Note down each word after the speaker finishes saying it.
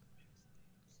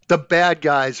The bad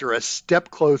guys are a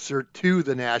step closer to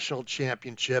the national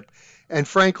championship. And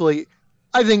frankly,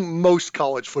 I think most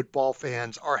college football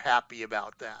fans are happy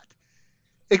about that,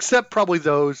 except probably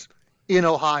those in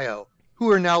Ohio who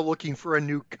are now looking for a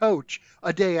new coach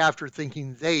a day after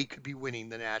thinking they could be winning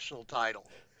the national title.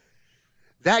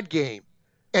 That game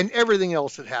and everything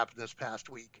else that happened this past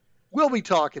week, we'll be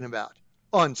talking about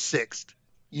on Sixth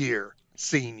Year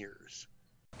Seniors.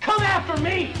 Come after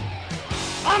me!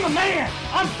 I'm a man!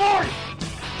 I'm 40!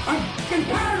 I'm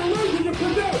tired of losing to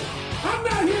Purdue! I'm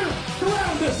not here to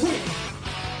round this week!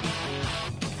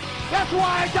 That's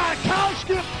why I got a college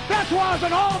skip! That's why I was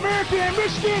an All-American in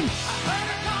Michigan!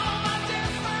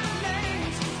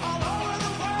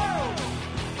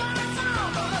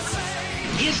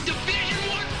 It's Division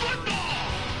I football!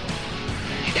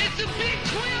 It's the Big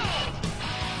 12!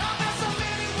 There's so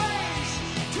many ways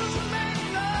to make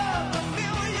love, a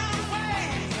million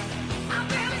ways. I'm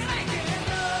barely making it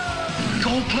up. Go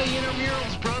play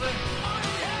intramurals, brother.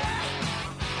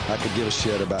 I could give a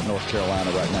shit about North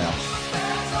Carolina right now.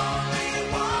 There's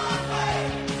only one way.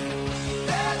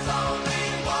 There's only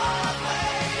one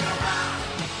way to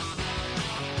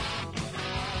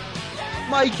rock.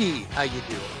 Mikey, how you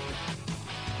doing?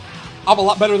 I'm a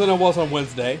lot better than I was on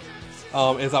Wednesday.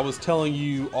 As I was telling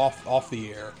you off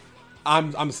the air,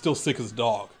 I'm still sick as a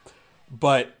dog.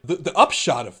 But the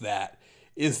upshot of that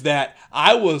is that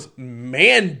I was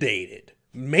mandated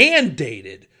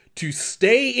to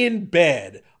stay in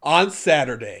bed on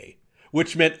Saturday,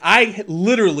 which meant I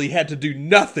literally had to do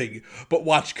nothing but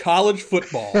watch college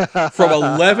football from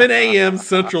 11 a.m.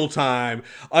 Central Time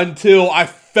until I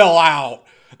fell out.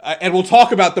 And we'll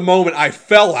talk about the moment I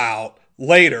fell out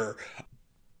later.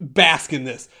 Bask in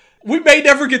this. We may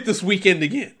never get this weekend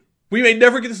again. The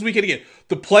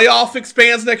playoff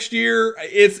expands next year.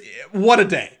 What a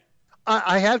day.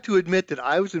 I have to admit that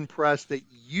I was impressed that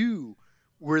you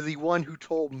were the one who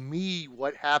told me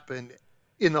what happened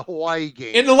in the Hawaii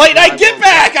game. In the late night get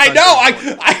back. I know.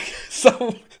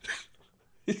 So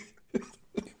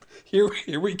here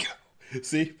we go.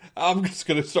 See, I'm just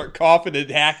gonna start coughing and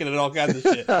hacking and all kinds of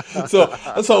shit.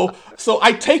 So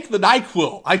I take the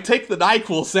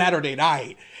NyQuil. Saturday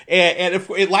night, and if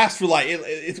it lasts for like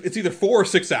it's either 4 or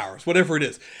 6 hours, whatever it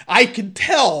is. I can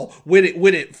tell when it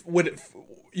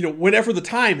whenever the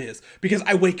time is because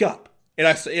I wake up and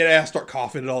I start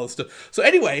coughing and all this stuff. So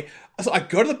anyway, so I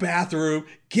go to the bathroom,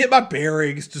 get my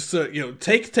bearings, just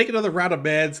take another round of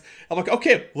meds. I'm like,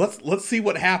 okay, let's see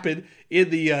what happened in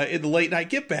the late night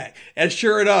get back. And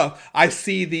sure enough, I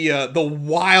see the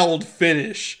wild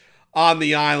finish on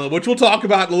the island, which we'll talk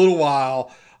about in a little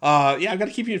while. I've got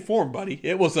to keep you informed, buddy.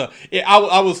 I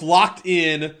was locked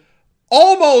in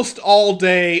almost all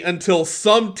day until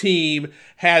some team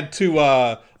had to,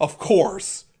 of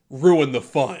course, ruin the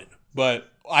fun.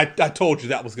 But I told you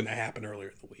that was going to happen earlier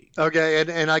in the week. Okay,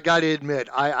 and I got to admit,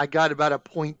 I got about a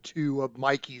 0.2 of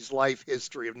Mikey's life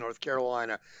history of North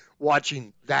Carolina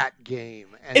watching that game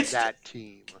and that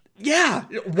team. Yeah.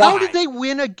 Why? How did they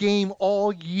win a game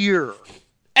all year?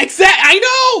 Exactly.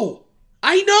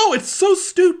 I know. It's so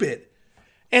stupid.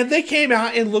 And they came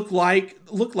out and looked like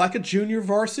a junior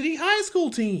varsity high school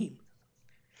team.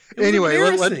 Anyway,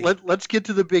 let's get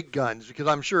to the big guns because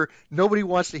I'm sure nobody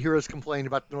wants to hear us complain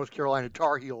about the North Carolina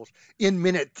Tar Heels in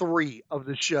minute 3 of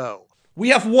the show. We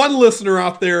have one listener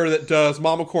out there that does,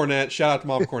 Mama Cornette. Shout out to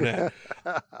Mama Cornette.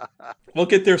 We'll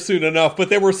get there soon enough. But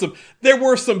there were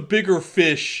some bigger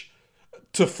fish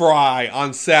to fry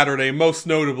on Saturday, most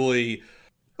notably.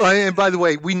 And by the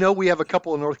way, we know we have a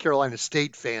couple of North Carolina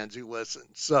State fans who listen,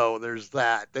 so there's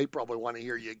that. They probably want to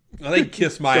hear you. Well, they can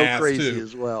kiss my go ass crazy too.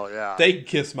 As well. Yeah, they can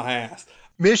kiss my ass.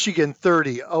 Michigan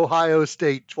 30, Ohio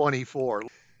State 24.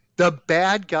 The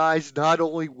bad guys not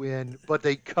only win, but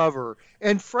they cover.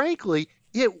 And frankly,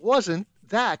 it wasn't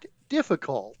that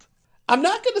difficult. I'm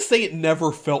not going to say it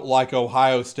never felt like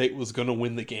Ohio State was going to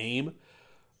win the game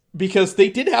because they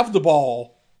did have the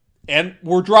ball and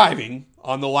were driving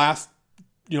on the last,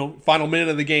 final minute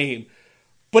of the game.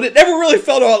 But it never really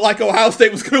felt like Ohio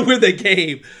State was going to win the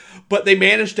game. But they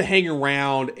managed to hang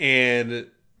around and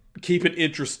keep it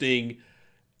interesting.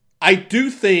 I do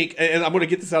think, and I'm going to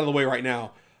get this out of the way right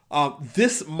now,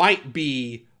 this might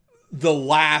be the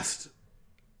last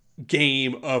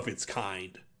game of its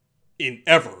kind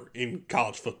ever in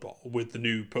college football with the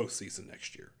new postseason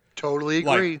next year. Totally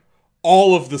agree. Like,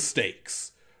 all of the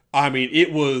stakes. I mean,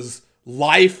 it was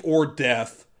life or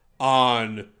death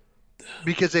on...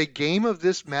 Because a game of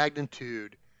this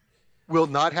magnitude will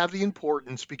not have the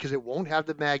importance because it won't have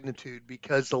the magnitude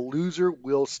because the loser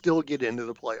will still get into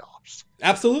the playoffs.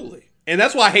 Absolutely. And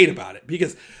that's what I hate about it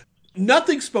because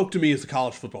Nothing spoke to me as a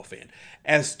college football fan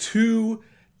as two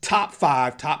top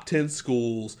 5, top 10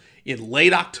 schools in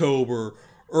late October,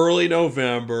 early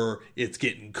November. It's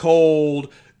getting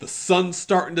cold. The sun's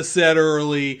starting to set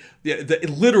early.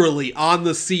 Literally on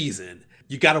the season,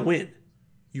 you got to win.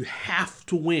 You have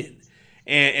to win.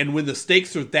 And when the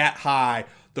stakes are that high,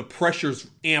 the pressure's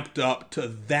amped up to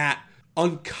that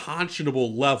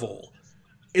unconscionable level.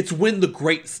 It's when the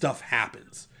great stuff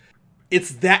happens.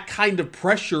 It's that kind of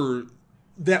pressure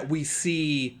that we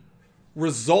see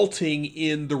resulting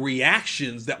in the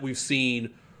reactions that we've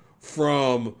seen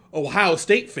from Ohio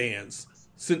State fans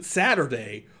since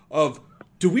Saturday of,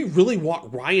 do we really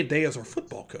want Ryan Day as our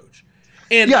football coach?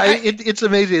 And yeah, it's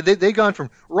amazing. They've gone from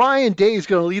Ryan Day is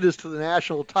going to lead us to the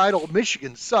national title,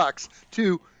 Michigan sucks,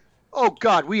 to, oh,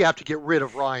 God, we have to get rid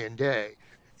of Ryan Day.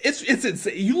 It's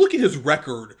insane. You look at his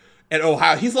record at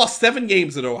Ohio. He's lost 7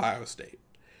 games at Ohio State.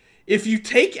 If you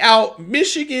take out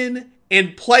Michigan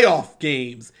and playoff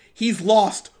games, he's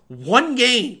lost 1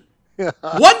 game. 1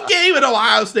 game at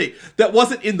Ohio State that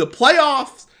wasn't in the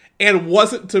playoffs and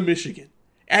wasn't to Michigan.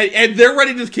 And they're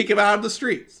ready to kick him out of the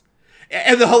streets.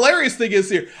 And the hilarious thing is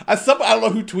here, I don't know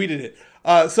who tweeted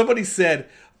it. Somebody said,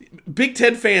 Big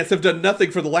Ten fans have done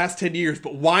nothing for the last 10 years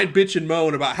but whine, bitch, and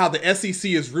moan about how the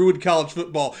SEC has ruined college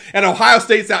football. And Ohio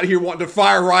State's out here wanting to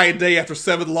fire Ryan Day after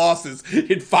 7 losses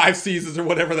in 5 seasons or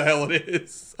whatever the hell it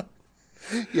is.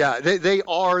 Yeah, they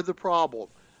are the problem.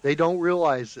 They don't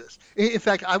realize this. In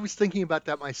fact, I was thinking about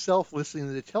that myself listening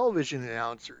to the television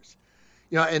announcers.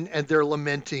 And they're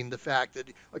lamenting the fact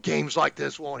that games like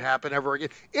this won't happen ever again.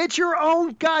 It's your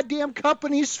own goddamn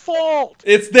company's fault.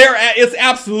 It's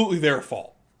absolutely their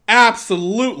fault.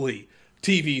 Absolutely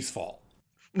TV's fault.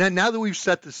 Now that we've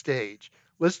set the stage,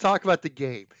 let's talk about the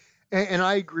game. And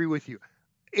I agree with you.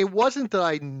 It wasn't that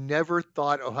I never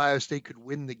thought Ohio State could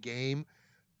win the game,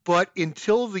 but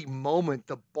until the moment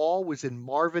the ball was in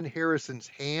Marvin Harrison's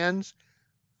hands,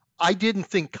 I didn't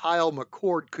think Kyle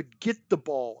McCord could get the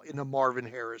ball into Marvin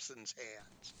Harrison's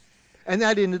hands. And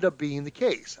that ended up being the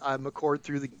case. McCord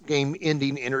threw the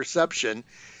game-ending interception,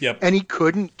 and he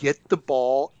couldn't get the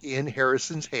ball in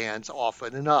Harrison's hands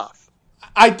often enough.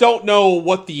 I don't know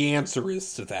what the answer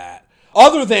is to that.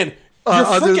 Other than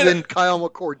Kyle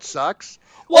McCord sucks.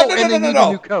 Well, they need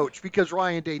a new coach because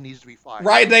Ryan Day needs to be fired.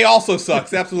 Ryan Day also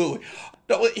sucks, absolutely.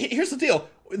 No, here's the deal.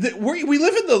 We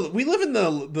live in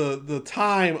the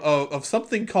time of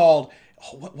something called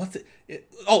what's it?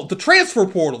 The transfer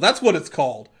portal. That's what it's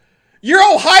called. You're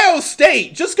Ohio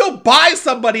State. Just go buy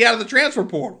somebody out of the transfer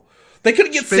portal. They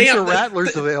couldn't get Spencer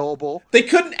Rattler's available. They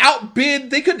couldn't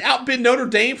outbid Notre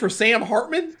Dame for Sam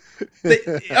Hartman.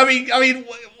 I mean,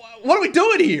 what are we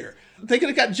doing here? They could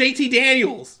have got JT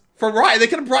Daniels from Ryan. They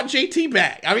could have brought JT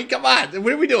back. I mean, come on.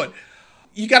 What are we doing?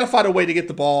 You got to find a way to get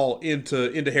the ball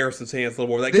into Harrison's hands a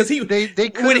little more. Because they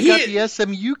could have got the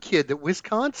SMU kid that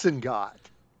Wisconsin got.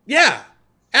 Yeah,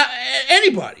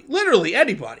 anybody, literally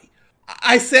anybody.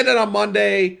 I said it on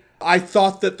Monday. I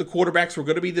thought that the quarterbacks were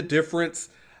going to be the difference.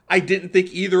 I didn't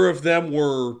think either of them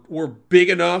were big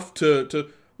enough to.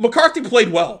 McCarthy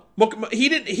played well. He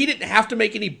didn't have to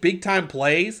make any big time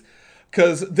plays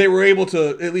because they were able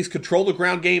to at least control the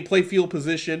ground game, play field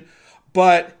position,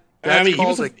 but. That's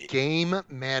called a game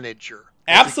manager.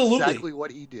 That's absolutely. Exactly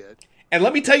what he did. And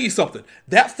let me tell you something.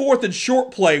 That 4th and short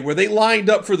play where they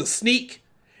lined up for the sneak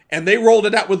and they rolled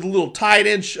it out with a little tight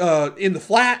end in the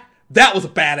flat, that was a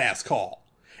badass call.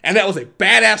 And that was a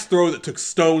badass throw that took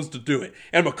stones to do it.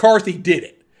 And McCarthy did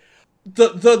it.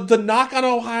 The knock on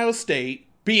Ohio State,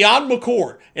 beyond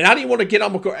McCord, and I didn't want to get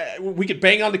on McCord. We could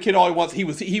bang on the kid all he wants.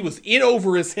 He was in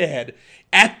over his head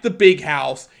at the big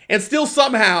house, and still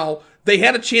somehow they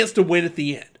had a chance to win at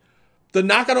the end. The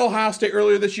knock on Ohio State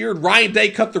earlier this year, Ryan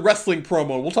Day cut the wrestling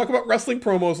promo. We'll talk about wrestling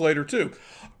promos later, too.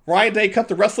 Ryan Day cut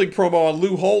the wrestling promo on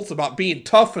Lou Holtz about being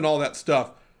tough and all that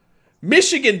stuff.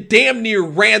 Michigan damn near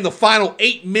ran the final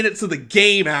 8 minutes of the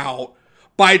game out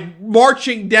by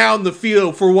marching down the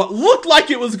field for what looked like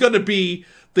it was going to be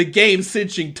the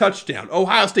game-cinching touchdown.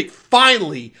 Ohio State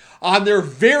finally, on their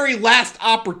very last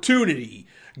opportunity,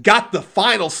 got the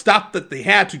final stop that they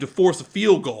had to force a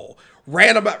field goal.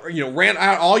 Ran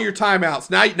out all your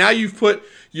timeouts. Now you've put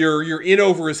your in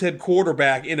over his head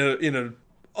quarterback in an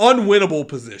unwinnable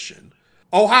position.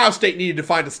 Ohio State needed to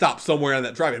find a stop somewhere on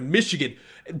that drive, and Michigan,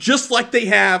 just like they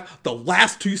have the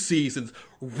last 2 seasons,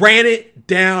 ran it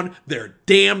down their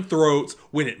damn throats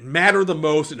when it mattered the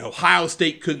most, and Ohio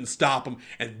State couldn't stop them,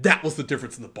 and that was the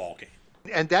difference in the ballgame.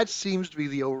 And that seems to be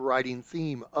the overriding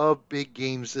theme of big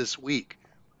games this week.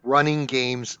 Running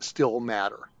games still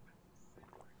matter.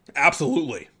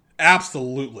 Absolutely.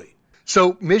 Absolutely.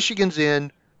 So Michigan's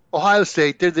in. Ohio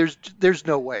State, there's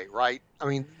no way, right? I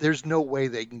mean, there's no way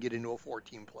they can get into a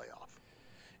 14 playoff.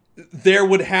 There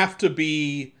would have to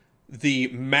be the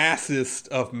massest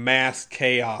of mass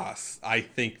chaos, I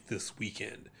think, this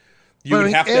weekend. You But I would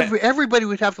mean, have to. everybody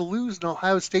would have to lose, and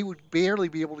Ohio State would barely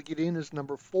be able to get in as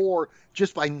number 4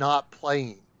 just by not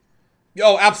playing.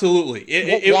 Oh, absolutely.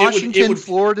 It Washington, would.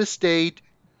 Florida State,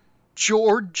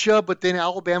 Georgia, but then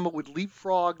Alabama would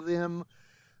leapfrog them.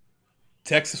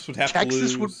 Texas would have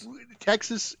Texas to would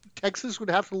lose. Texas would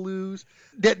have to lose.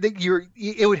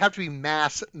 It would have to be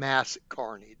mass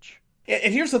carnage.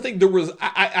 And here's the thing: there was.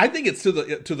 I think it's to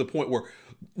the point where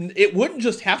it wouldn't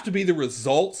just have to be the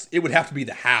results; it would have to be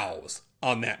the hows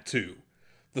on that too,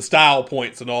 the style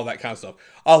points and all that kind of stuff.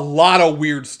 A lot of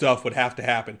weird stuff would have to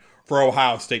happen for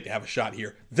Ohio State to have a shot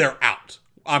here. They're out.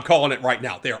 I'm calling it right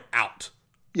now. They're out.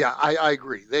 Yeah, I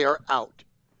agree. They are out.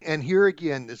 And here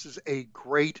again, this is a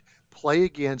great play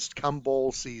against come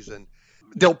bowl season.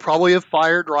 They'll probably have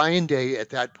fired Ryan Day at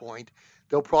that point.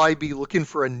 They'll probably be looking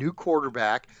for a new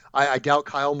quarterback. I doubt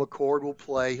Kyle McCord will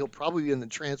play. He'll probably be in the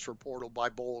transfer portal by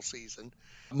bowl season.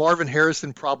 Marvin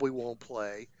Harrison probably won't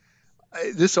play.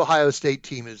 This Ohio State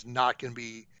team is not going to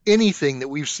be anything that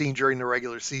we've seen during the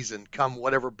regular season come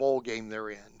whatever bowl game they're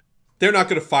in. They're not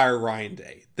going to fire Ryan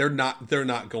Day. They're not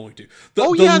going to. They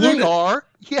are. Yeah, they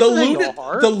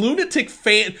are. The lunatic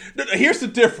fan. Here's the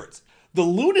difference. The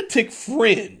lunatic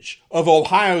fringe of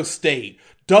Ohio State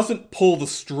doesn't pull the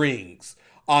strings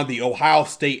on the Ohio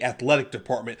State athletic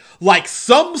department like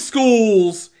some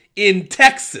schools in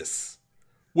Texas,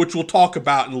 which we'll talk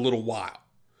about in a little while.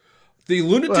 The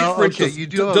lunatic fringe. Okay, you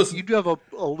do have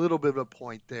a little bit of a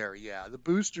point there. Yeah, the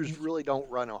boosters really don't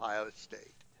run Ohio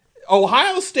State.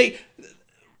 Ohio State,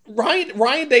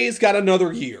 Ryan Day's got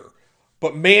another year,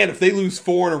 but man, if they lose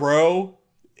 4 in a row,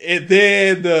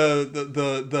 then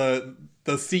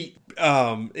the seat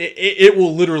it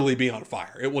will literally be on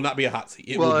fire. It will not be a hot seat.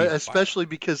 It will be especially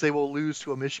because they will lose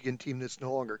to a Michigan team that's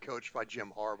no longer coached by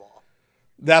Jim Harbaugh.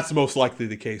 That's most likely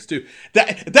the case too.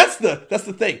 That's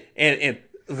the thing. And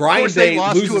Ryan Day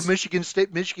lost loses to a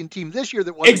Michigan team this year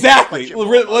that wasn't exactly. Jim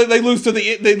Harbaugh. They lose to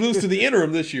the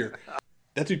interim this year.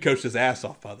 That dude coached his ass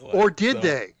off, by the way. Or did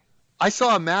they? I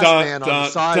saw a masked man on the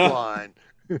sideline.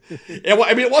 Yeah, well,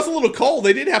 I mean, it was a little cold.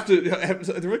 They did have to.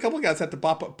 There were a couple of guys had to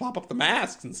pop up the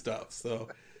masks and stuff. So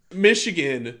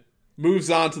Michigan moves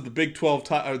on to the Big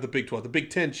 12 or the Big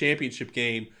 10 championship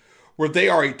game, where they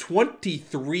are a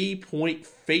 23-point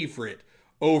favorite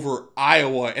over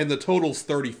Iowa, and the total's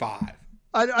 35.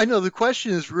 I know the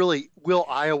question is really, will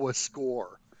Iowa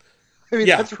score? I mean,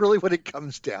 that's really what it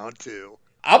comes down to.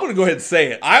 I'm going to go ahead and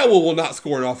say it. Iowa will not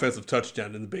score an offensive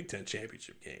touchdown in the Big Ten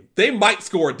championship game. They might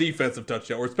score a defensive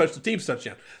touchdown or a special teams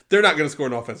touchdown. They're not going to score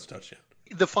an offensive touchdown.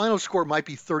 The final score might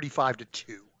be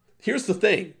 35-2. Here's the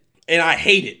thing, and I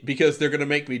hate it because they're going to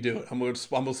make me do it. I'm going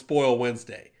to spoil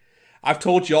Wednesday. I've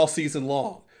told you all season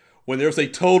long, when there's a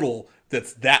total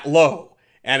that's that low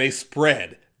and a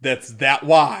spread that's that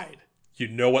wide, you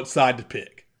know what side to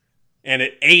pick. And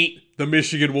it ain't the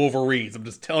Michigan Wolverines. I'm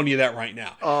just telling you that right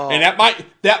now. And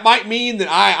that might mean that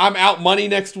I'm out money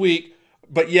next week.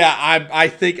 But yeah, I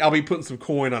think I'll be putting some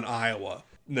coin on Iowa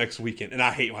next weekend, and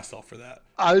I hate myself for that.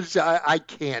 I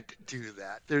can't do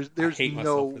that. There's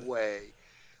no way.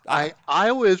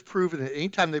 Iowa has proven that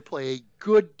anytime they play a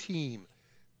good team,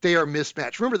 they are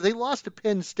mismatched. Remember, they lost to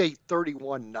Penn State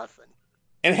 31-0.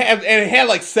 And it had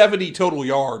like 70 total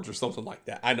yards or something like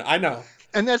that. I know.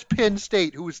 And that's Penn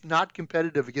State, who is not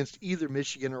competitive against either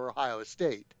Michigan or Ohio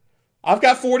State. I've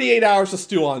got 48 hours to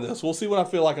stew on this. We'll see what I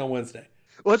feel like on Wednesday.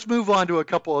 Let's move on to a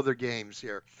couple other games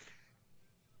here.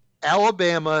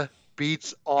 Alabama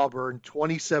beats Auburn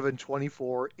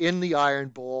 27-24 in the Iron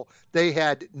Bowl. They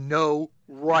had no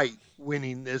right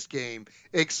winning this game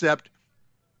except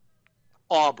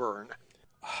Auburn.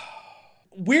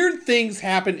 Weird things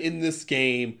happen in this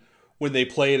game when they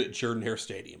play it at Jordan-Hare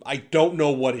Stadium. I don't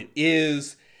know what it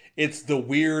is. It's the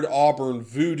weird Auburn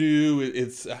voodoo.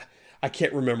 It's I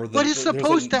can't remember. But it's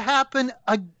supposed to happen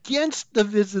against the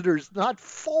visitors, not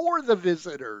for the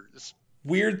visitors.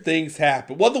 Weird things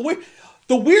happen. Well,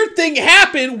 the weird thing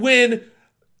happened when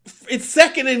it's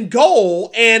 2nd and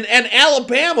goal and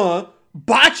Alabama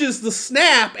botches the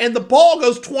snap and the ball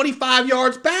goes 25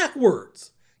 yards backwards.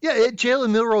 Yeah,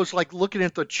 Jalen Milroe's like looking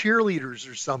at the cheerleaders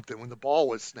or something when the ball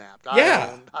was snapped.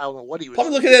 I don't know what he was.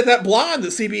 Probably looking at that blonde that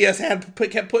CBS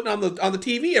kept putting on the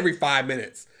TV every 5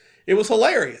 minutes. It was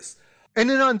hilarious. And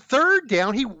then on 3rd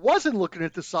down, he wasn't looking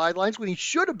at the sidelines when he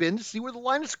should have been to see where the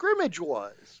line of scrimmage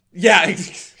was. Yeah,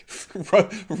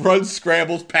 runs,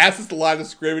 scrambles, passes the line of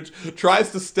scrimmage,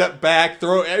 tries to step back,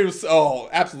 throw. It was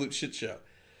absolute shit show.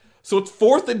 So it's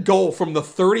 4th and goal from the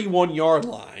 31-yard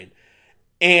line.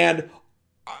 And,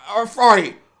 all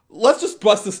right, let's just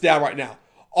bust this down right now.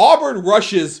 Auburn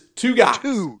rushes 2 guys.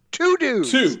 Two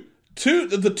dudes.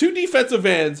 The 2 defensive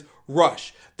ends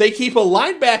rush. They keep a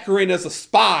linebacker in as a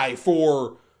spy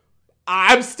for,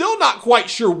 I'm still not quite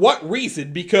sure what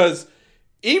reason, because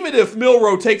even if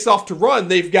Milroe takes off to run,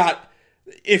 they've got,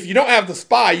 if you don't have the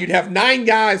spy, you'd have 9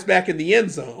 guys back in the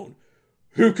end zone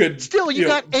who could. Still, you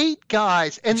got 8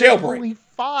 guys, and jailbreak. there's only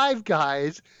 5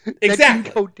 guys that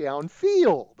Exactly. can go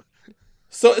downfield.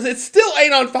 So it's still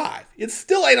 8 on 5. It's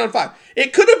still 8 on 5.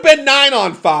 It could have been 9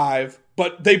 on 5,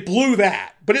 but they blew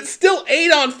that. But it's still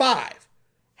 8 on 5.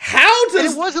 How does...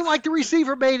 And it wasn't like the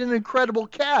receiver made an incredible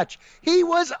catch. He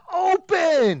was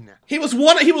open. He was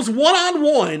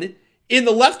one-on-one in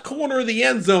the left corner of the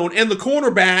end zone, and the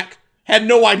cornerback had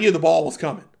no idea the ball was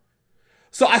coming.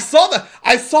 So I saw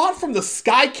it from the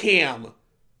Skycam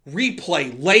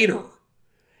replay later,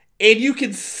 and you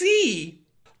can see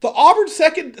the Auburn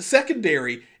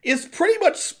secondary is pretty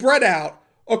much spread out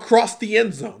across the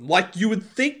end zone, like you would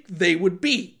think they would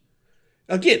be.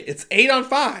 Again, it's 8 on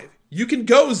 5. You can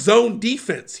go zone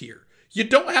defense here. You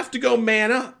don't have to go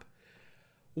man up.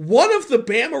 One of the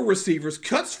Bama receivers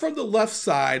cuts from the left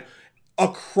side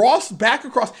back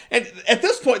across. And at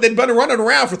this point, they'd been running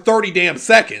around for 30 damn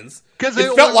seconds. Because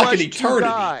it felt like an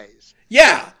eternity.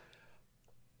 Yeah.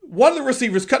 One of the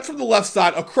receivers cut from the left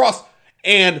side across,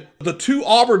 and the 2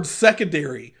 Auburn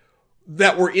secondary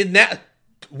that were in that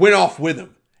went off with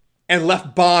him and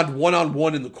left Bond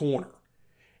one-on-one in the corner.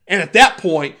 And at that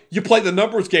point, you play the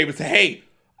numbers game and say, hey,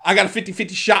 I got a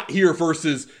 50-50 shot here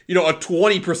versus, a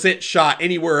 20% shot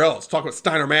anywhere else. Talk about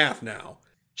Steiner math now.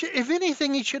 If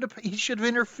anything, he should have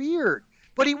interfered.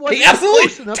 But he wasn't. He absolutely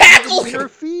close enough tackled to him.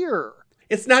 interfere.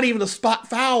 It's not even a spot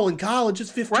foul in college.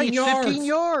 It's 15 yards. 15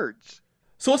 yards.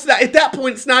 So it's not, at that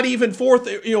point, it's not even or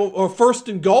 1st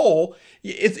and goal.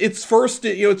 It's first.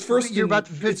 It's first. You're about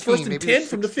to 15, it's 1st and maybe 10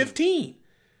 from the 15.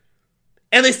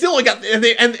 And they still only got,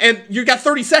 and you got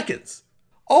 30 seconds.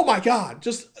 Oh my God.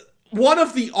 Just one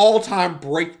of the all-time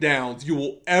breakdowns you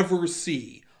will ever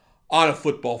see on a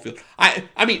football field.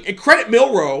 I mean, and credit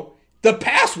Milroe, the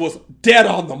pass was dead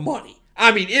on the money.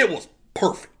 I mean, it was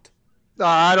perfect.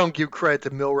 I don't give credit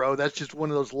to Milroe. That's just one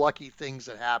of those lucky things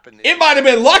that happened. It might have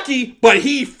been lucky, but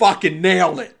he fucking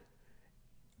nailed it.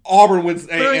 Auburn wins.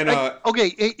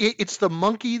 It's the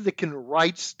monkey that can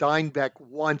write Steinbeck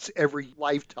once every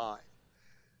lifetime.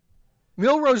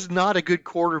 Milroe's not a good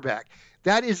quarterback.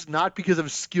 That is not because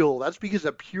of skill. That's because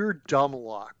of pure dumb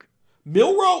luck.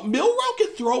 Milroe can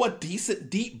throw a decent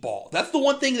deep ball. That's the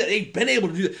one thing that they've been able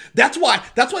to do. That's why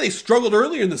they struggled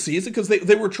earlier in the season, because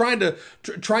they were trying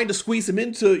to squeeze him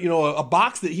into a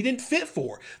box that he didn't fit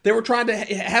for. They were trying to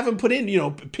have him put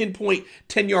in pinpoint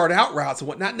 10-yard out routes and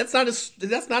whatnot. And that's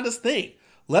not his thing.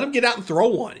 Let him get out and throw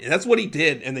one, and that's what he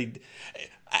did. And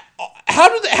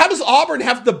how does Auburn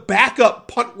have the backup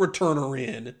punt returner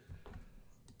in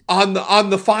on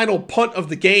the final punt of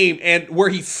the game, and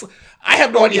where I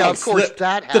have no idea how of course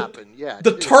that happened.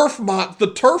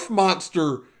 The turf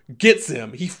monster gets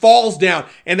him. He falls down,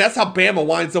 and that's how Bama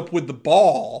winds up with the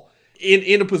ball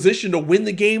in a position to win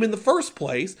the game in the first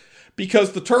place,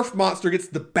 because the turf monster gets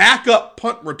the backup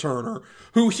punt returner,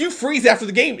 who Hugh Freeze after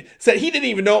the game said he didn't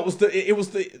even know it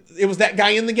was that guy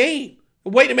in the game.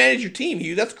 Way to manage your team,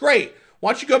 Hugh. That's great.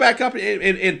 Why don't you go back up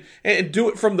and do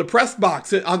it from the press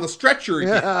box on the stretcher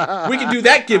again? We can do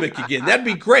that gimmick again. That'd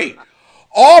be great.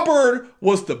 Auburn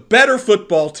was the better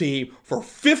football team for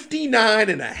 59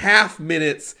 and a half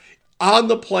minutes on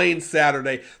the Plains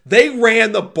Saturday. They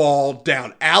ran the ball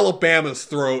down Alabama's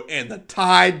throat, and the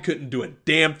Tide couldn't do a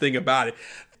damn thing about it.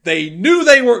 They knew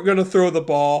they weren't going to throw the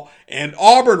ball, and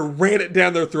Auburn ran it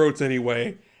down their throats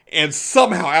anyway. And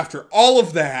somehow, after all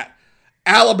of that,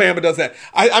 Alabama does that.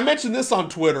 I mentioned this on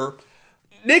Twitter.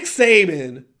 Nick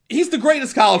Saban, he's the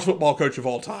greatest college football coach of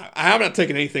all time. I'm not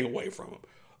taking anything away from him.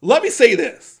 Let me say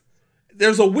this.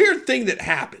 There's a weird thing that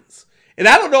happens. And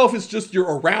I don't know if it's just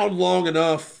you're around long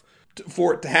enough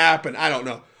for it to happen. I don't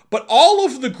know. But all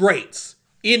of the greats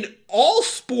in all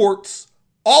sports,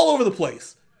 all over the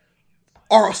place,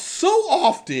 are so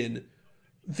often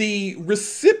the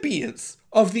recipients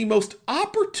of the most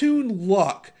opportune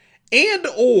luck and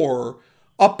or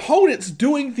opponents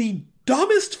doing the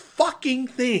dumbest fucking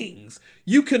things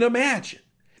you can imagine.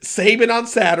 Saban on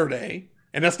Saturday,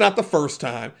 and that's not the first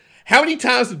time. How many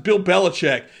times did Bill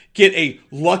Belichick get a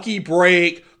lucky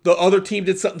break? The other team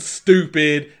did something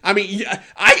stupid. I mean,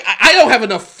 I don't have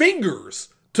enough fingers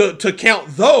to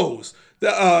count those.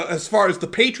 as far as the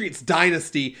Patriots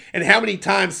dynasty and how many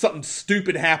times something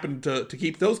stupid happened to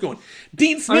keep those going. Dean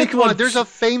I mean, Smith come on, there's a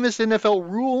famous NFL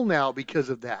rule now because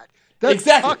of that. The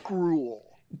Exactly. Tuck rule.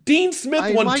 Dean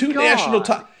Smith won my two God. national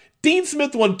titles. Dean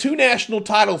Smith won 2 national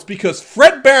titles because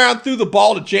Fred Barron threw the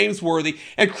ball to James Worthy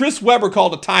and Chris Webber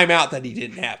called a timeout that he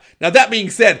didn't have. Now, that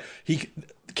being said, the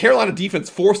Carolina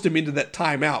defense forced him into that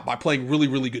timeout by playing really,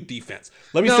 really good defense.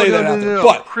 Let me say that out there.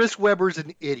 But Chris Webber's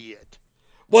an idiot.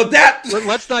 well,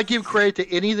 Let's not give credit to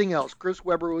anything else. Chris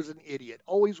Webber was an idiot.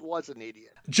 Always was an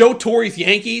idiot. Joe Torre's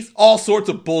Yankees, all sorts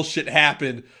of bullshit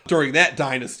happened during that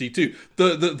dynasty too.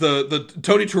 The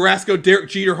Tony Tarasco, Derek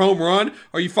Jeter home run.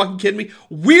 Are you fucking kidding me?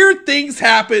 Weird things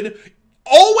happen,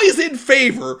 always in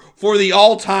favor for the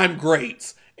all-time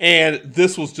greats. And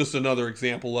this was just another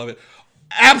example of it.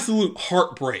 Absolute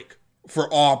heartbreak for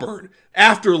Auburn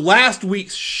after last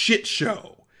week's shit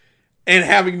show and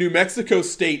having New Mexico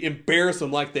State embarrass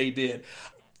them like they did.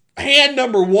 Hand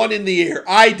number 1 in the air.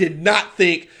 I did not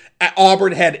think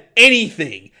Auburn had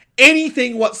anything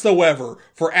whatsoever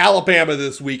for Alabama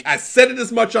this week. I said it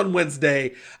as much on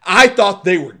Wednesday. I thought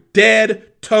they were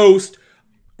dead, toast,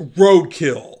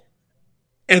 roadkill.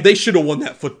 And they should have won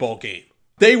that football game.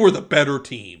 They were the better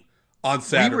team on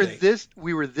Saturday.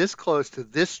 We were this close to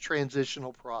this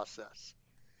transitional process.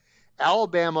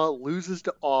 Alabama loses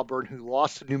to Auburn, who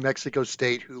lost to New Mexico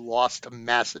State, who lost to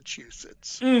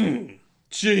Massachusetts.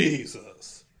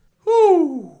 Jesus.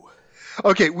 Whew.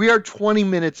 Okay, we are 20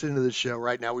 minutes into the show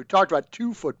right now. We've talked about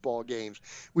 2 football games.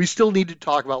 We still need to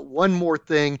talk about one more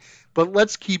thing, but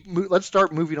let's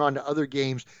start moving on to other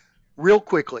games real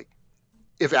quickly.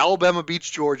 If Alabama beats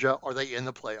Georgia, are they in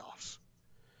the playoffs?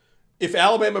 If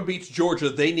Alabama beats Georgia,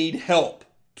 they need help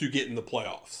to get in the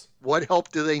playoffs. What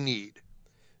help do they need?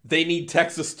 They need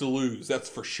Texas to lose, that's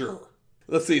for sure.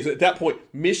 Let's see, at that point,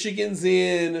 Michigan's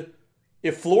in.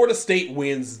 If Florida State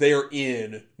wins, they're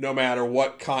in no matter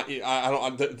what.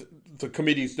 The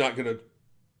committee's not going to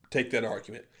take that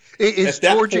argument. Is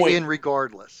Georgia in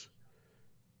regardless?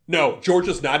 No,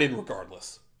 Georgia's not in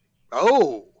regardless.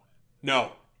 Oh.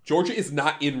 No, Georgia is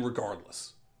not in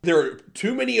regardless. There are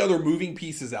too many other moving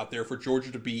pieces out there for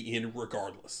Georgia to be in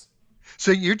regardless.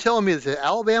 So you're telling me that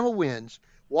Alabama wins,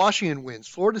 Washington wins,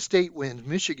 Florida State wins,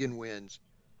 Michigan wins,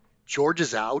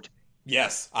 Georgia's out?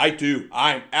 Yes, I do.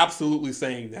 I'm absolutely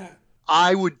saying that.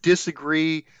 I would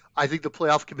disagree. I think the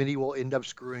playoff committee will end up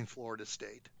screwing Florida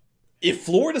State. If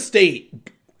Florida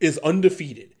State is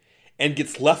undefeated and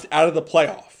gets left out of the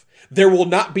playoff, there will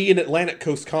not be an Atlantic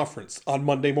Coast Conference on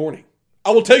Monday morning. I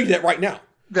will tell you that right now.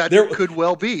 That could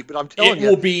well be, but I'm telling you, it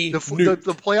will be the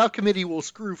playoff committee will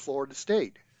screw Florida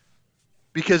State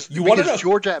because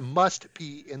Georgia must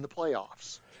be in the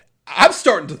playoffs. I'm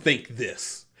starting to think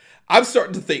this. I'm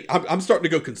starting to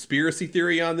go conspiracy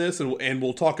theory on this, and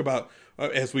we'll talk about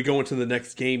as we go into the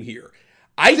next game here.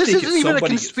 This isn't even a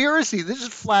conspiracy. This is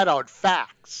flat out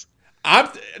facts.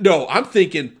 I'm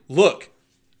thinking, look,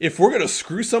 if we're going to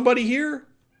screw somebody here,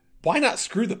 why not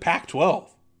screw the Pac-12?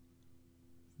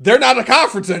 They're not a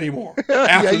conference anymore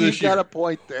after this year. You got a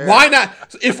point there. Why not?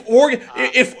 If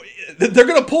they're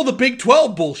going to pull the Big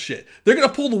 12 bullshit, they're going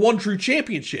to pull the one true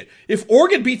championship. If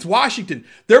Oregon beats Washington,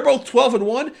 they're both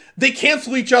 12-1. They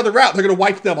cancel each other out. They're going to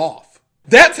wipe them off.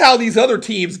 That's how these other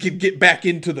teams can get back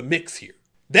into the mix here.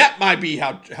 That might be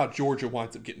how Georgia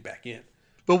winds up getting back in.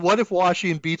 But what if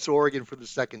Washington beats Oregon for the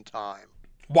second time?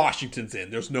 Washington's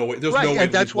in. There's no way. There's no way. And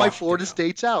that's why Florida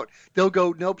State's out. They'll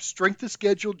go, nope, strength of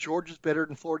schedule, Georgia's better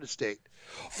than Florida State.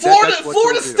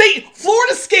 Florida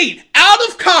State, out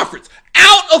of conference,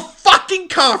 out of fucking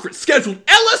conference, scheduled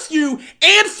LSU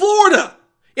and Florida.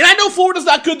 And I know Florida's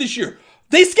not good this year.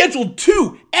 They scheduled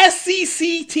 2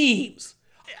 SEC teams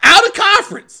out of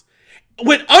conference,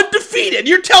 went undefeated. And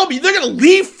you're telling me they're going to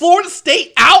leave Florida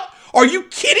State out? Are you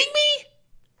kidding me?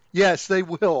 Yes, they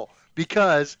will,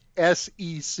 because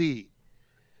SEC. They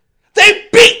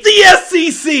beat the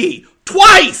SEC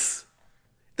twice.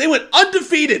 They went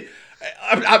undefeated.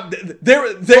 There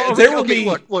will be.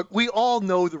 Look, we all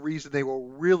know the reason they will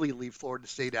really leave Florida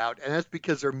State out, and that's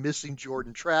because they're missing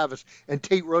Jordan Travis, and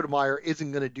Tate Rodemeyer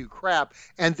isn't going to do crap,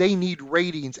 and they need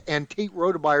ratings, and Tate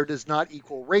Rodemeyer does not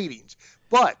equal ratings.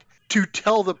 But to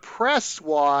tell the press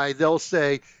why, they'll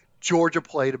say Georgia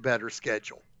played a better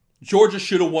schedule. Georgia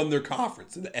should have won their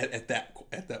conference at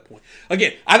that point.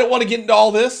 Again, I don't want to get into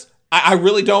all this. I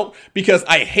really don't, because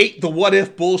I hate the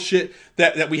what-if bullshit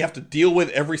that we have to deal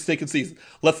with every stinking season.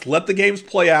 Let's let the games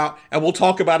play out, and we'll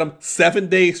talk about them 7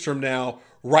 days from now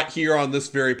right here on this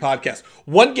very podcast.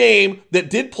 One game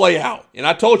that did play out, and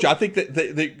I told you, I think that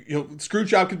the screw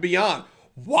job could be on.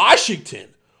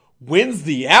 Washington wins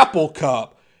the Apple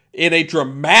Cup in a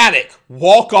dramatic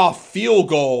walk-off field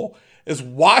goal as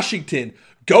Washington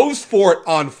goes for it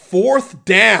on 4th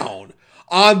down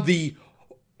on the,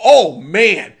 oh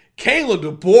man, Kalen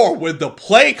DeBoer with the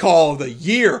play call of the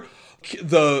year.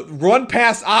 The run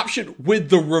pass option with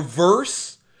the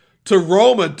reverse to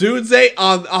Roma Dunze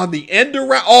on the end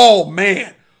around. Oh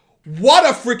man, what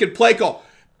a freaking play call.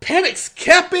 Penix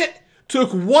kept it,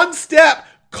 took one step,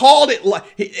 called it.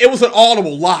 It was an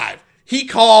audible live. He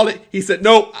called it. He said,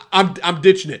 "Nope, I'm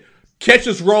ditching it."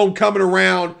 Catches Rome coming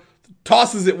around,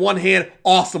 tosses it one hand.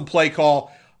 Awesome play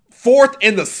call. 4th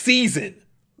in the season,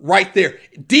 right there,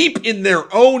 deep in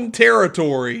their own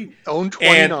territory. Own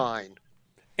 29.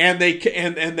 And they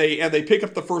pick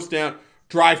up the first down,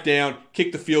 drive down,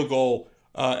 kick the field goal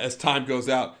as time goes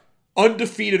out.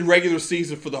 Undefeated regular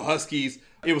season for the Huskies.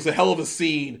 It was a hell of a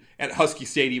scene at Husky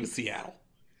Stadium in Seattle.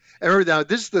 And remember now,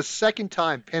 this is the second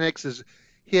time Penix has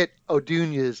hit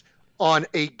O'Dunez on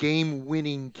a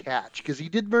game-winning catch, because he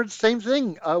did the same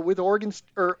thing with Oregon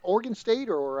State,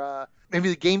 or maybe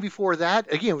the game before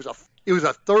that. Again, it was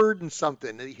a 3rd and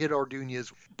something that he hit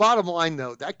O'Dunez. Bottom line,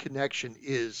 though, that connection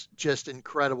is just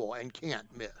incredible and can't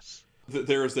miss.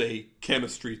 There's a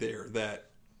chemistry there that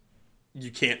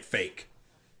you can't fake.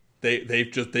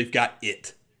 They've got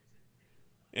it,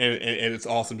 and it's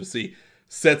awesome to see.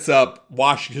 Sets up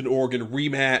Washington-Oregon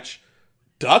rematch.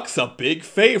 Ducks a big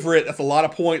favorite. That's a lot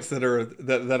of points that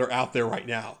are out there right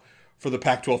now for the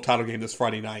Pac-12 title game this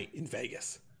Friday night in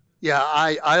Vegas. Yeah,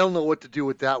 I don't know what to do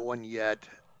with that one yet.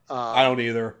 I don't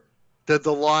either.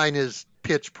 The line is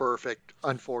pitch perfect,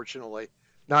 unfortunately.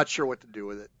 Not sure what to do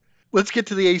with it. Let's get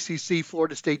to the ACC.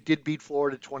 Florida State did beat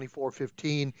Florida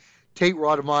 24-15. Tate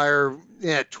Rodemeyer,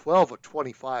 12 of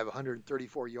 25,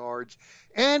 134 yards.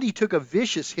 And he took a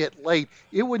vicious hit late.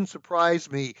 It wouldn't surprise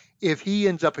me if he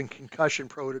ends up in concussion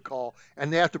protocol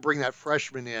and they have to bring that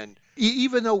freshman in.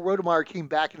 Even though Rodemeyer came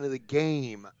back into the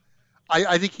game,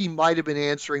 I think he might have been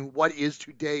answering what is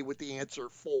today with the answer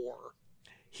 4.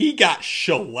 He got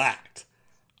shellacked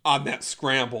on that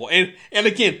scramble. And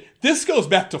again, this goes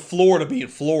back to Florida being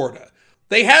Florida.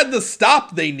 They had the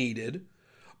stop they needed,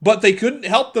 but they couldn't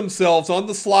help themselves on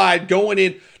the slide going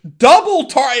in.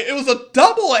 It was a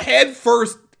double head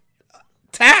first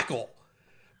tackle.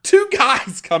 2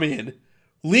 guys come in,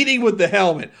 leading with the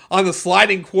helmet on the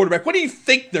sliding quarterback. What do you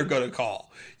think they're going to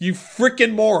call? You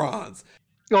freaking morons.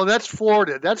 No, that's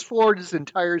Florida. That's Florida's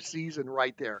entire season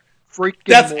right there. Freaking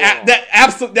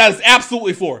that is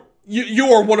absolutely Florida.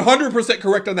 You are 100%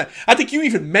 correct on that. I think you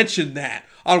even mentioned that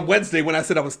on Wednesday when I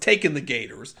said I was taking the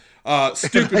Gators.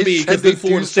 Stupid me, because then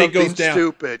Florida State goes down.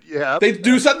 Stupid, yeah. They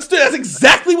do something stupid. That's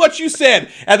exactly what you said.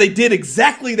 And they did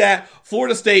exactly that.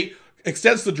 Florida State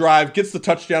extends the drive, gets the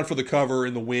touchdown for the cover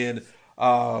in the win.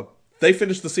 They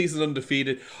finished the season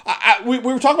undefeated. We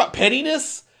were talking about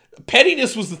pettiness.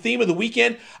 Pettiness was the theme of the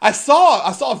weekend. I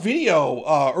saw a video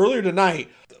earlier tonight.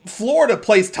 Florida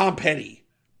plays Tom Petty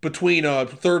between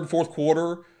 3rd and 4th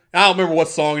quarter. I don't remember what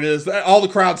song it is. All the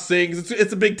crowd sings.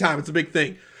 It's a big time. It's a big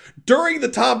thing. During the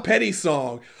Tom Petty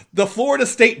song, the Florida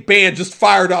State band just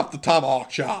fired off the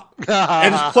tomahawk chop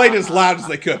and just played as loud as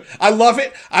they could. I love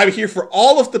it. I'm here for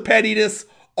all of the pettiness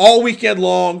all weekend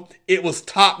long. It was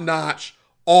top notch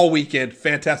all weekend.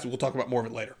 Fantastic. We'll talk about more of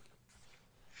it later.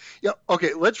 Yeah,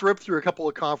 okay, let's rip through a couple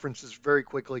of conferences very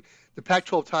quickly. The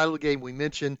Pac-12 title game we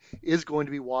mentioned is going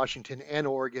to be Washington and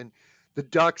Oregon. The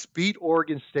Ducks beat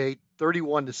Oregon State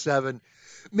 31-7.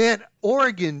 Man,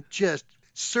 Oregon just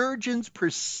surgeon's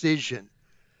precision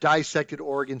dissected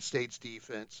Oregon State's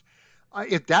defense.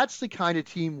 If that's the kind of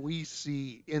team we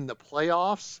see in the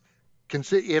playoffs,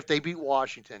 if they beat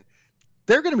Washington,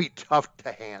 they're going to be tough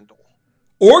to handle.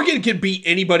 Oregon can beat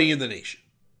anybody in the nation.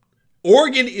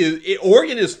 Oregon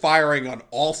is firing on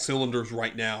all cylinders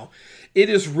right now. It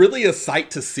is really a sight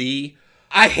to see.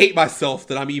 I hate myself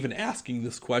that I'm even asking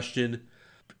this question.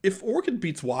 If Oregon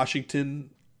beats Washington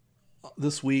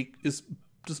this week, does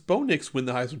Bo Nix win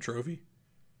the Heisman Trophy?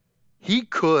 He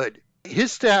could.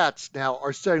 His stats now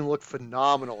are starting to look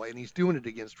phenomenal, and he's doing it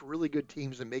against really good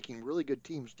teams and making really good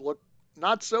teams look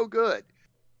not so good.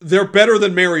 They're better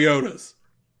than Mariota's.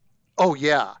 Oh,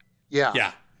 yeah.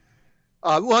 Yeah.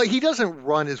 Well, he doesn't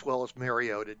run as well as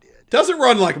Mariota did. Doesn't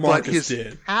run like Marcus but his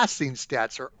did. Passing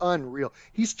stats are unreal.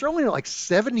 He's throwing like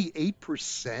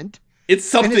 78%. It's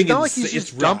something. And it's not like he's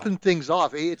just dumping things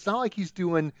off. It's not like he's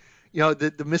doing,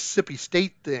 the Mississippi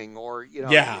State thing or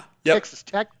Texas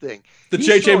Tech thing. The he's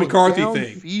J.J. McCarthy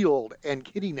thing. Field and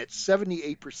hitting at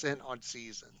 78% on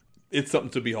season. It's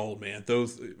something to behold, man.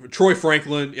 Those Troy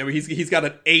Franklin. I mean, he's got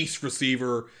an ace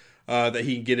receiver that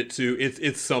he can get it to.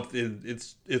 It's something.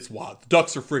 It's wild. The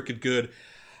Ducks are freaking good.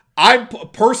 I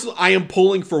am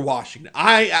pulling for Washington.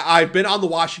 I've been on the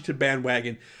Washington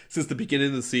bandwagon since the beginning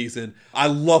of the season. I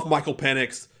love Michael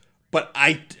Penix, but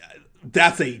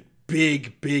that's a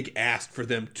big ask for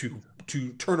them to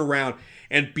turn around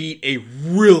and beat a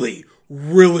really,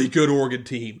 really good Oregon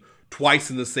team twice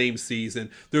in the same season.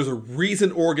 There's a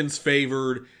reason Oregon's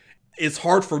favored. It's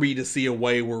hard for me to see a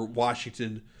way where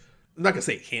Washington, I'm not going to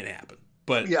say it can't happen,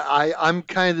 but Yeah, I'm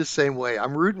kind of the same way.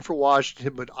 I'm rooting for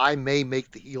Washington, but I may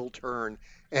make the heel turn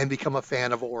and become a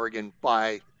fan of Oregon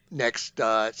by next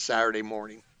Saturday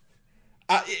morning.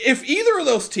 if either of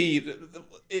those teams,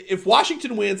 if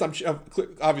Washington wins, I'm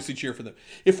obviously cheering for them.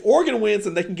 If Oregon wins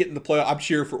and they can get in the playoff, I'm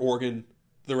cheering for Oregon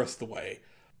the rest of the way.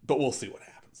 But we'll see what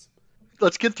happens.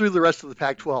 Let's get through the rest of the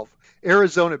Pac-12.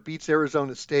 Arizona beats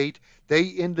Arizona State.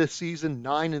 They end the season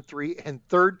 9-3 and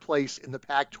third place in the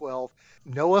Pac-12.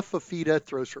 Noah Fafita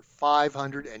throws for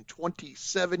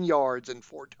 527 yards and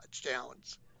 4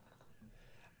 touchdowns.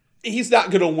 He's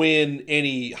not going to win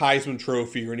any Heisman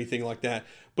Trophy or anything like that.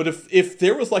 But if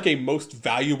there was like a most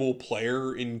valuable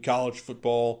player in college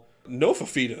football, Noah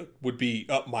Fafita would be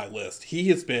up my list. He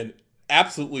has been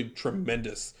absolutely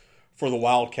tremendous for the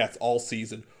Wildcats all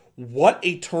season. What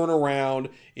a turnaround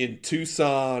in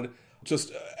Tucson.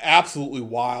 Just absolutely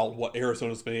wild what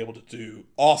Arizona's been able to do.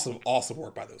 Awesome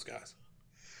work by those guys.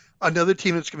 Another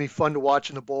team that's going to be fun to watch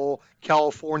in the bowl,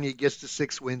 California gets to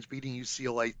 6 wins, beating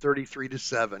UCLA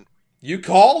 33-7. You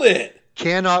called it.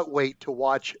 Cannot wait to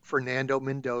watch Fernando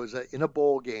Mendoza in a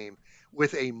bowl game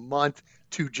with a month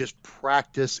to just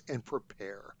practice and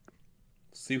prepare.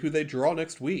 See who they draw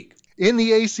next week. In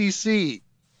the ACC,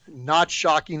 not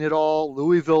shocking at all,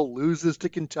 Louisville loses to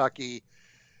Kentucky.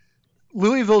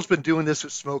 Louisville's been doing this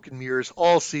with smoke and mirrors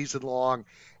all season long.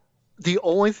 The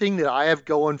only thing that I have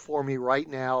going for me right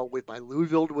now with my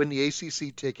Louisville to win the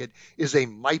ACC ticket is they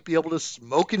might be able to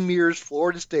smoke and mirrors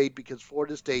Florida State because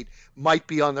Florida State might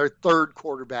be on their third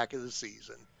quarterback of the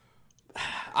season.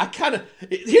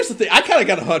 Here's the thing. I kind of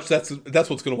got a hunch that's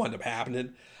what's going to wind up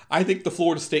happening. I think the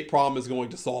Florida State problem is going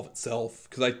to solve itself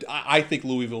because I think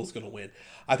Louisville is going to win.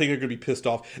 I think they're going to be pissed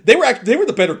off. They were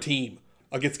the better team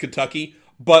against Kentucky,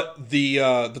 but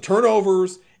the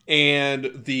turnovers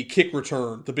and the kick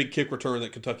return, the big kick return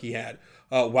that Kentucky had,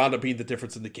 wound up being the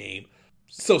difference in the game.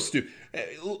 So stupid.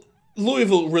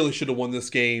 Louisville really should have won this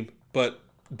game, but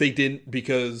they didn't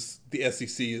because the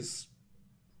SEC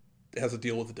has a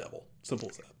deal with the devil. Simple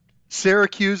as that.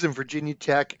 Syracuse and Virginia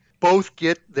Tech both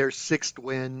get their 6th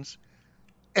wins,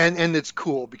 and it's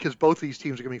cool because both of these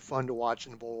teams are going to be fun to watch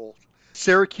in the bowl.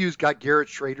 Syracuse got Garrett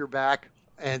Schrader back,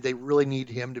 and they really need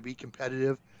him to be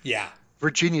competitive. Yeah.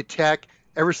 Virginia Tech,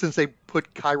 ever since they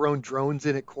put Chiron Drones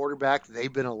in at quarterback,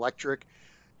 they've been electric.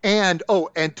 And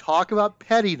talk about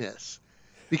pettiness.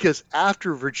 Because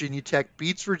after Virginia Tech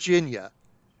beats Virginia,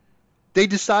 they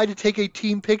decide to take a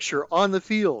team picture on the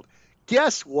field.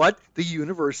 Guess what the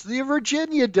University of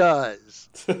Virginia does?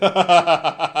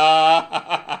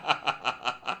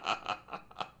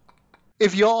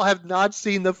 If y'all have not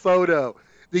seen the photo,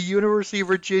 the University of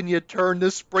Virginia turned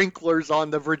the sprinklers on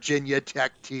the Virginia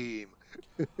Tech team.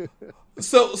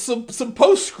 So some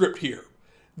postscript here.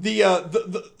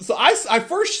 So I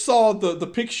first saw the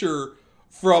picture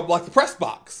from like the press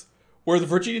box where the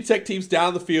Virginia Tech team's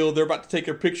down the field. They're about to take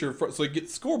a picture so you get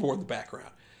the scoreboard in the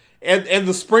background, and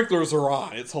the sprinklers are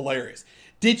on. It's hilarious.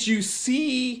 Did you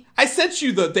see? I sent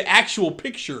you the actual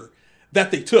picture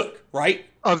that they took, right?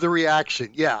 Of the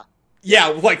reaction, yeah. Yeah,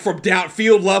 like from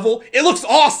downfield level. It looks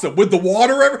awesome with the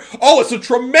water.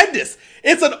 It's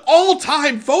it's an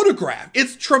all-time photograph.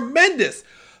 It's tremendous.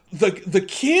 The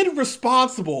kid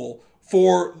responsible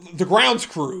for the grounds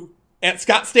crew at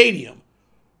Scott Stadium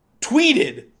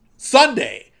tweeted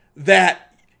Sunday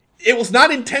that it was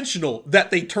not intentional that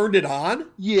they turned it on.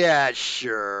 Yeah,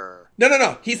 sure.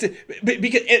 No. He said,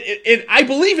 because, and I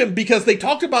believe him because they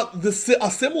talked about a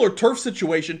similar turf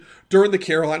situation during the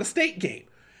Carolina State game.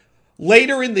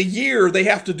 Later in the year, they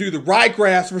have to do the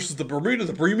ryegrass versus the Bermuda.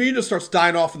 The Bermuda starts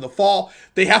dying off in the fall.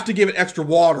 They have to give it extra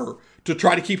water to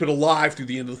try to keep it alive through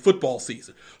the end of the football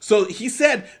season. So he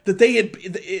said that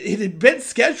it had been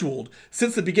scheduled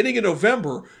since the beginning of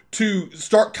November to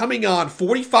start coming on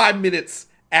 45 minutes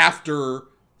after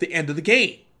the end of the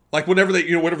game. Like whenever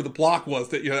whatever the block was,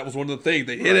 that was one of the things.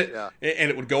 They hit it, yeah, and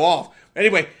it would go off.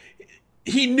 Anyway,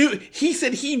 he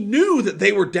said he knew that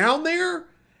they were down there,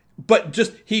 but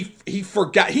just he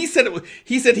forgot. He said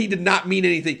he did not mean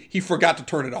anything. He forgot to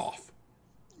turn it off.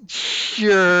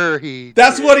 Sure,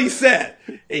 That's what he said.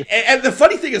 And the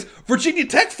funny thing is, Virginia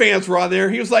Tech fans were on there.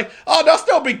 He was like, "Oh, that's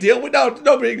no big deal.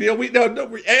 No big deal.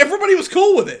 No." Everybody was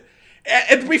cool with it.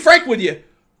 And to be frank with you,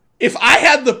 If I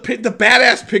had the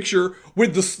badass picture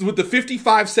with the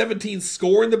 55-17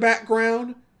 score in the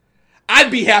background, I'd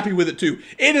be happy with it too.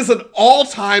 It is an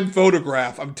all-time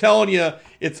photograph. I'm telling you,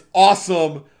 it's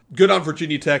awesome. Good on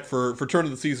Virginia Tech for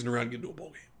turning the season around and getting to a bowl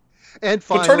game. And But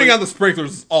finally, turning on the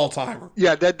sprinklers is all-timer.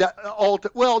 yeah,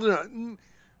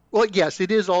 well, yes,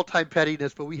 it is all-time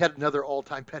pettiness, but we had another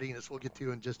all-time pettiness we'll get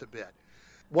to in just a bit.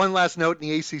 One last note in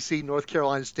the ACC, North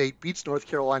Carolina State beats North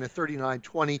Carolina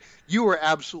 39-20. You were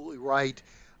absolutely right.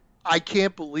 I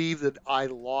can't believe that I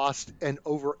lost an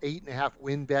over 8.5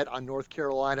 win bet on North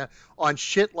Carolina on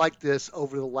shit like this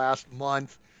over the last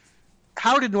month.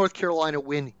 How did North Carolina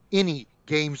win any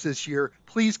games this year?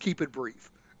 Please keep it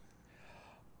brief.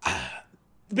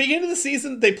 The beginning of the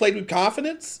season, they played with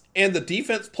confidence, and the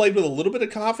defense played with a little bit of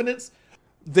confidence.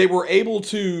 They were able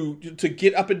to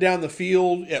get up and down the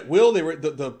field at will. They were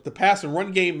the pass and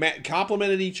run game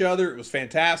complemented each other. It was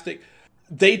fantastic.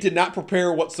 They did not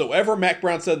prepare whatsoever. Mac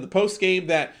Brown said in the post game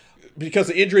that because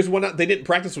of injuries and whatnot, they didn't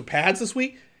practice with pads this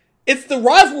week. It's the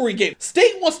rivalry game.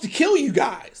 State wants to kill you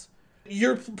guys.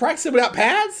 You're practicing without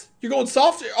pads? You're going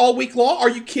soft all week long? Are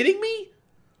you kidding me?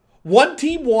 One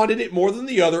team wanted it more than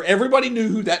the other. Everybody knew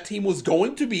who that team was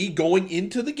going to be going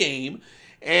into the game,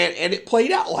 and it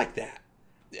played out like that.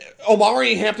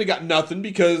 Omari and Hampton got nothing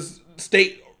because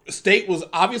State was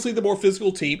obviously the more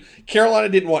physical team. Carolina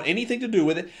didn't want anything to do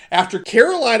with it. After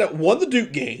Carolina won the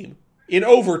Duke game in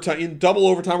overtime, in double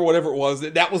overtime or whatever it was,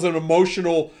 that was an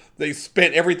emotional, they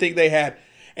spent everything they had.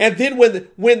 And then when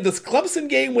the Clemson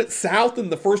game went south in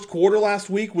the first quarter last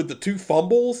week with the 2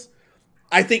 fumbles,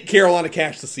 I think Carolina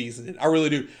cashed the season. I really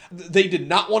do. They did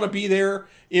not want to be there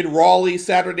in Raleigh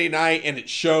Saturday night, and it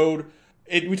showed.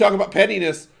 We talk about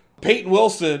pettiness. Peyton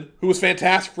Wilson, who was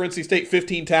fantastic for NC State,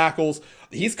 15 tackles.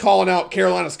 He's calling out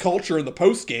Carolina's culture in the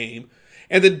post game.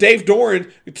 And then Dave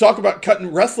Doran, who talk about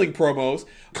cutting wrestling promos,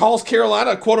 calls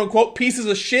Carolina, quote unquote, pieces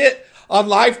of shit on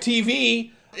live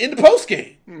TV in the post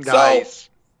game. Nice. So,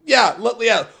 yeah.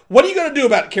 What are you going to do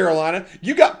about it, Carolina?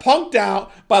 You got punked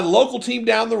out by the local team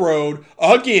down the road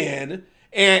again,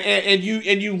 and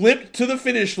you limped to the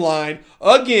finish line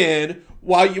again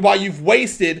while you've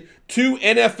wasted 2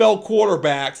 NFL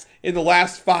quarterbacks in the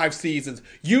last 5 seasons.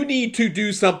 You need to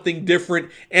do something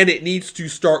different, and it needs to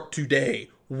start today.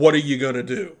 What are you going to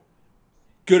do?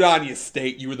 Good on you,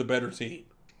 State. You were the better team.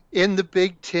 In the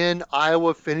Big Ten,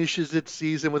 Iowa finishes its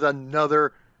season with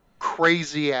another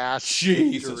crazy-ass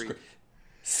Jesus victory.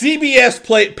 Christ.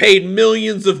 CBS paid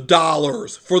millions of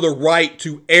dollars for the right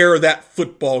to air that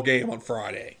football game on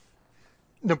Friday.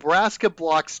 Nebraska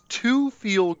blocks 2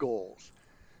 field goals.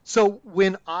 So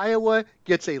when Iowa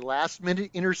gets a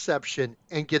last-minute interception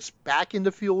and gets back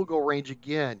into field goal range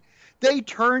again, they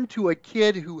turn to a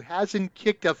kid who hasn't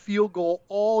kicked a field goal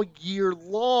all year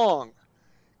long.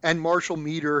 And Marshall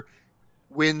Meter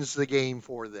wins the game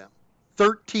for them.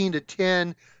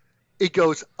 13-10. It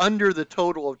goes under the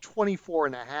total of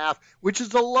 24.5, which is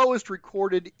the lowest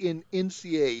recorded in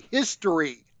NCAA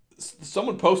history.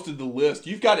 Someone posted the list.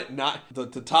 You've got it not the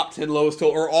top 10 lowest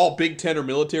total, or all Big Ten or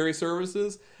military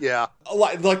services. Yeah.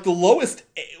 Like the lowest,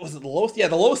 was it the lowest? Yeah,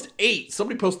 the lowest 8.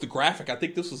 Somebody posted the graphic. I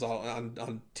think this was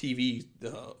on TV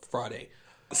Friday.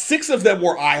 6 of them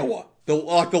were Iowa. The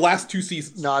last 2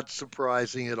 seasons. Not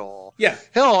surprising at all. Yeah.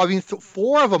 Hell, I mean,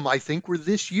 4 of them, I think, were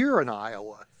this year in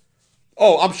Iowa.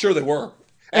 Oh, I'm sure they were.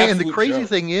 And the crazy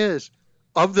thing is,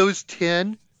 of those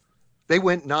 10, they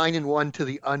went 9-1 to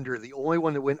the under. The only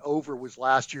one that went over was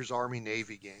last year's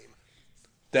Army-Navy game.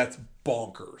 That's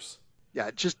bonkers.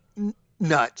 Yeah, just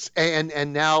nuts.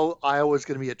 And now Iowa's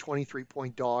going to be a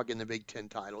 23-point dog in the Big Ten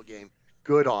title game.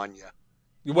 Good on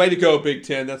you. Way to go, Big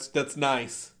Ten. That's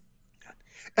nice.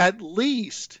 At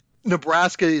least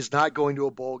Nebraska is not going to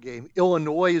a bowl game.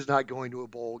 Illinois is not going to a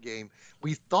bowl game.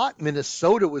 We thought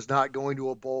Minnesota was not going to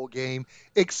a bowl game,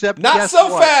 except not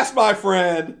so fast, my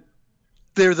friend.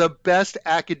 They're the best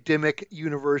academic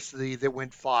university that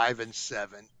went 5-7.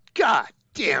 God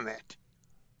damn it.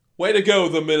 Way to go,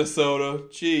 the Minnesota.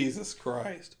 Jesus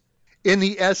Christ. In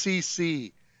the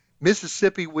SEC,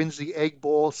 Mississippi wins the Egg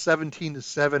Bowl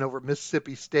 17-7 over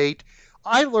Mississippi State.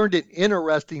 I learned an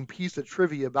interesting piece of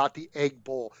trivia about the Egg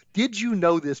Bowl. Did you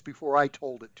know this before I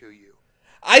told it to you?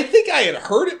 I think I had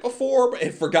heard it before, but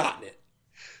had forgotten it.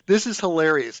 This is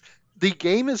hilarious. The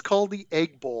game is called the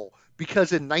Egg Bowl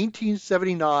because in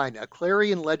 1979, a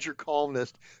Clarion Ledger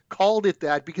columnist called it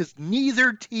that because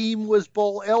neither team was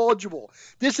bowl eligible.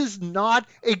 This is not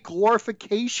a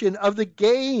glorification of the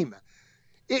game.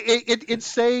 It's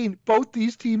saying both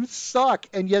these teams suck,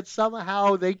 and yet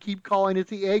somehow they keep calling it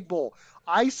the Egg Bowl.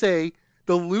 I say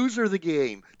the loser of the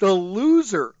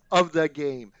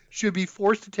game should be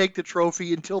forced to take the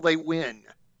trophy until they win.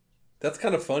 That's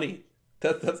kind of funny.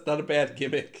 That's not a bad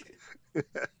gimmick.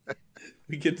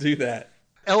 We could do that.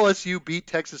 LSU beat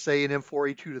Texas A&M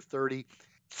 42-30.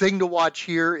 Thing to watch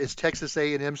here is Texas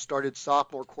A&M started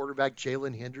sophomore quarterback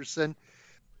Jalen Henderson.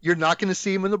 You're not going to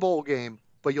see him in the bowl game,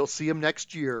 but you'll see him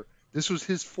next year. This was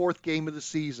his 4th game of the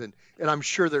season, and I'm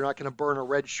sure they're not going to burn a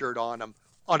red shirt on him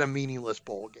on a meaningless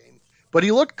bowl game. But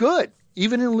he looked good,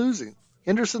 even in losing.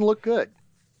 Henderson looked good.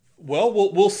 Well,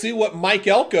 we'll see what Mike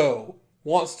Elko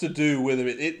wants to do with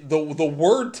him. The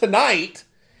word tonight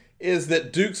is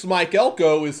that Duke's Mike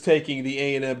Elko is taking the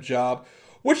A&M job,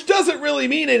 which doesn't really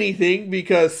mean anything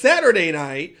because Saturday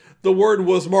night the word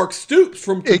was Mark Stoops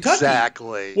from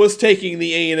Kentucky was taking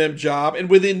the A&M job, and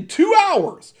within 2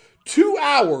 hours,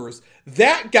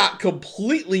 that got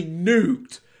completely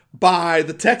nuked by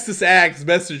the Texas Ag's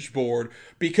message board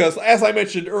because, as I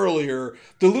mentioned earlier,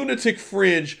 the Lunatic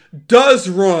Fringe does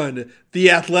run the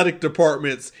athletic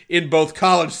departments in both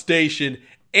College Station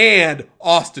and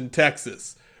Austin,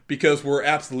 Texas, because we're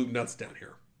absolute nuts down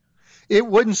here. It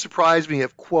wouldn't surprise me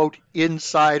if, quote,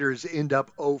 insiders end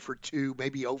up 0 for 2,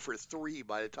 maybe 0 for 3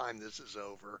 by the time this is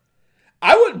over.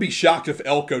 I wouldn't be shocked if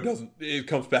Elko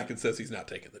comes back and says he's not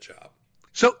taking the job.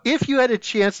 So if you had a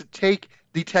chance to take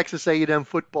the Texas A&M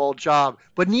football job,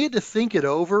 but needed to think it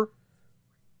over,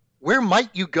 where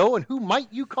might you go and who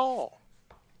might you call?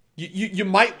 You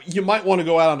might want to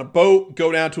go out on a boat,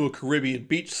 go down to a Caribbean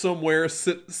beach somewhere,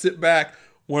 sit back,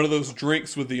 one of those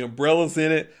drinks with the umbrellas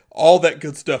in it, all that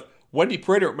good stuff. Wendy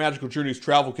Prater at Magical Journeys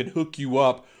Travel can hook you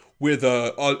up with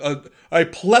a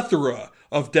plethora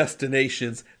of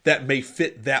destinations that may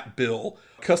fit that bill.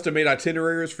 Custom-made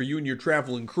itineraries for you and your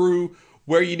traveling crew,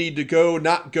 where you need to go,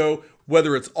 not go,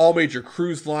 whether it's all major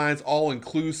cruise lines,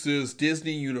 all-inclusives,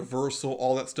 Disney, Universal,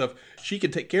 all that stuff. She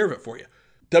can take care of it for you.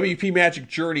 WP Magic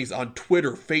Journeys on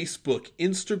Twitter, Facebook,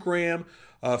 Instagram.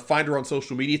 Find her on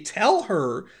social media. Tell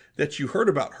her that you heard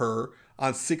about her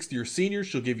on 6th Year Seniors.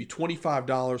 She'll give you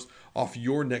 $25 off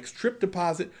your next trip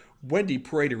deposit. Wendy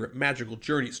Prater at Magical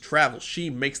Journeys Travel. She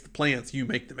makes the plans. You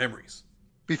make the memories.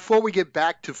 Before we get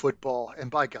back to football,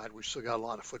 and by God, we've still got a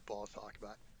lot of football to talk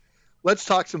about, let's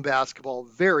talk some basketball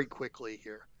very quickly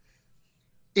here.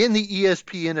 In the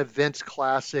ESPN Events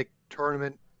Classic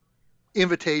Tournament,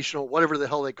 Invitational, whatever the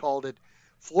hell they called it,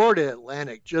 Florida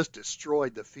Atlantic just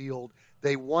destroyed the field.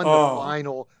 They won the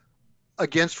final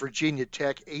against Virginia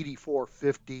Tech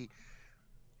 84-50.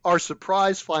 Our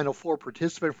surprise Final Four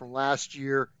participant from last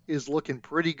year is looking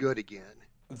pretty good again.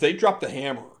 They dropped the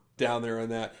hammer down there on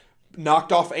that.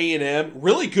 Knocked off A&M.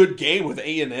 Really good game with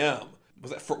A&M.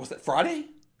 Was that Friday?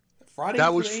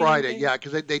 That was Friday, yeah,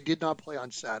 because they did not play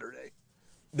on Saturday.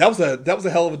 That was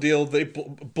a hell of a deal. They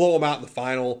blow them out in the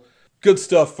final. Good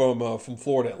stuff from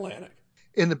Florida Atlantic.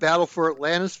 In the battle for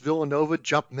Atlantis, Villanova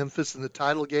jumped Memphis in the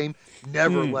title game,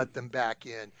 never let them back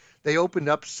in. They opened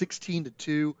up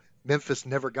 16-2. Memphis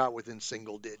never got within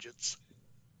single digits.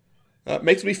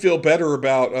 Makes me feel better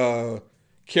about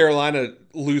Carolina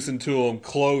losing to them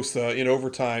close in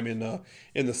overtime in the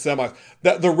semis.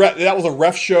 That was a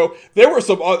ref show. There were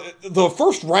some the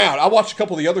first round. I watched a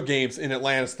couple of the other games in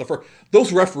Atlantis.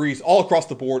 Those referees all across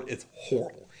the board. It's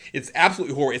horrible. It's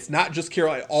absolutely horrible. It's not just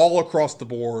Carolina. All across the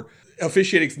board.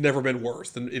 Officiating's never been worse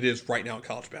than it is right now in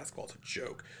college basketball. It's a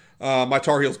joke. My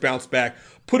Tar Heels bounced back,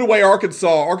 put away Arkansas.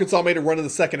 Arkansas made a run in the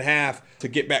second half to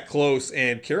get back close,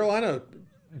 and Carolina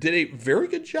did a very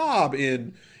good job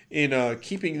in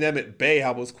keeping them at bay.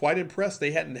 I was quite impressed.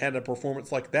 They hadn't had a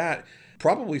performance like that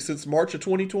probably since March of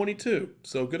 2022.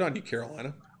 So good on you,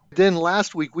 Carolina. Then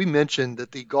last week we mentioned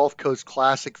that the Gulf Coast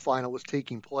Classic final was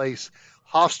taking place.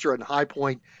 Hofstra and High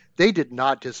Point, they did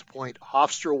not disappoint.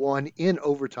 Hofstra won in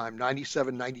overtime,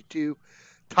 97-92.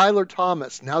 Tyler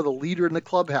Thomas, now the leader in the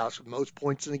clubhouse with most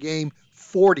points in the game,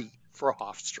 40 for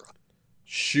Hofstra.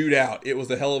 Shootout. It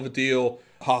was a hell of a deal.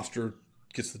 Hofstra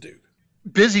gets the Duke.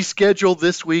 Busy schedule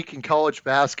this week in college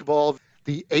basketball.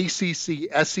 The ACC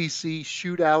SEC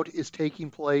shootout is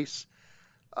taking place.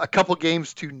 A couple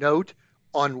games to note.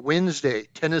 On Wednesday,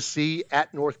 Tennessee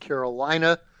at North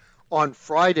Carolina. On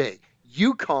Friday,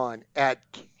 UConn at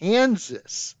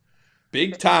Kansas.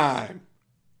 Big time.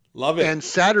 Love it. And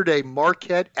Saturday,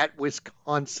 Marquette at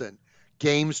Wisconsin.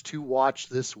 Games to watch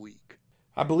this week.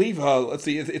 I believe, let's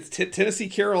see, it's Tennessee,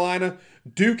 Carolina,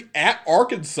 Duke at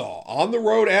Arkansas, on the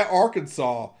road at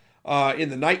Arkansas in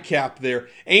the nightcap there.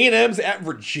 A&M's at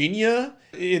Virginia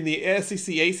in the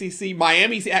SEC, ACC.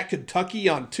 Miami's at Kentucky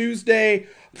on Tuesday.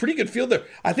 Pretty good field there.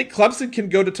 I think Clemson can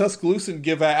go to Tuscaloosa and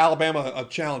give Alabama a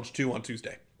challenge too on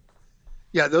Tuesday.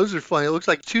 Yeah, those are fun. It looks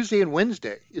like Tuesday and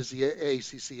Wednesday is the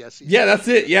ACC Yeah, SEC. that's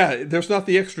it. Yeah, there's not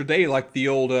the extra day like the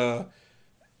old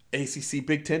ACC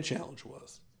Big Ten Challenge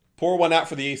was. Pour one out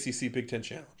for the ACC Big Ten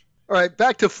Challenge. All right,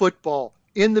 back to football.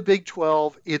 In the Big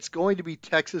 12, it's going to be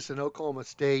Texas and Oklahoma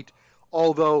State,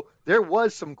 although there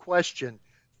was some question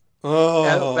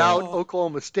about Oh,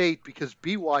 Oklahoma State because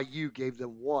BYU gave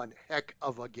them one heck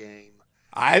of a game.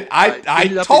 I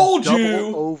Ended up in told double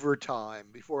you. overtime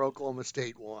before Oklahoma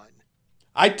State won.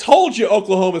 I told you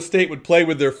Oklahoma State would play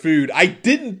with their food. I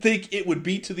didn't think it would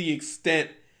be to the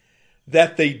extent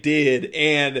that they did.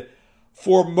 And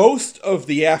for most of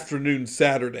the afternoon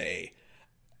Saturday,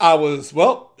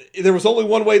 there was only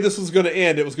one way this was going to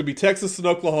end. It was going to be Texas and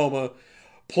Oklahoma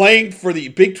playing for the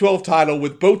Big 12 title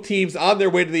with both teams on their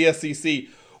way to the SEC.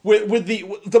 With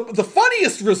the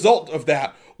funniest result of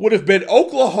that would have been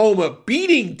Oklahoma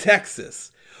beating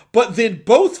Texas, but then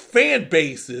both fan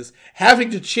bases having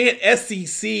to chant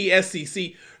SEC,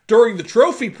 SEC during the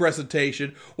trophy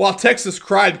presentation while Texas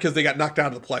cried because they got knocked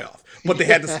out of the playoff. But they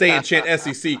had to stay and chant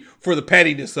SEC for the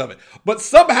pettiness of it. But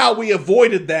somehow we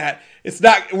avoided that.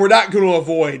 We're not going to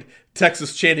avoid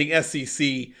Texas chanting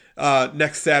SEC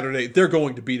next Saturday. They're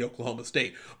going to beat Oklahoma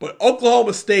State. But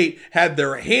Oklahoma State had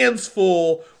their hands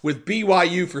full with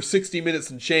BYU for 60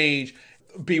 minutes and change.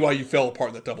 BYU fell apart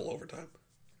in that double overtime.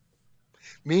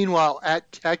 Meanwhile,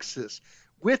 at Texas,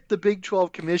 with the Big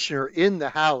 12 commissioner in the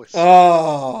house,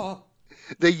 Oh,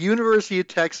 the University of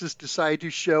Texas decided to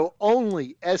show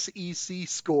only SEC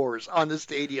scores on the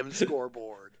stadium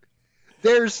scoreboard.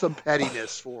 There's some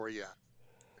pettiness for you.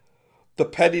 the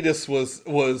pettiness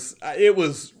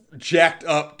was jacked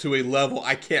up to a level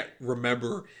I can't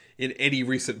remember in any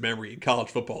recent memory in college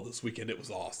football this weekend. It was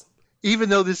awesome. Even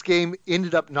though this game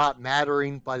ended up not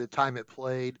mattering by the time it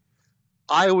played,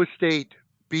 Iowa State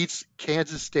beats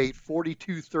Kansas State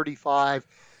 42-35.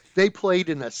 They played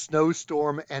in a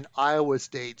snowstorm, and Iowa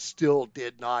State still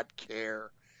did not care.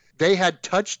 They had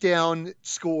touchdown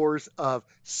scores of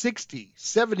 60,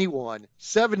 71,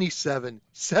 77,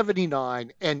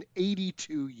 79, and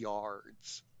 82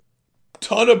 yards.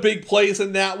 Ton of big plays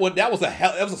in that one. That was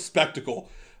a spectacle.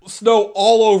 Snow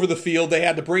all over the field. They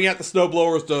had to bring out the snow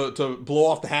blowers to blow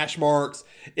off the hash marks.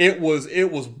 It was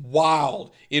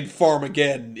wild in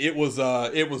Farmageddon. It was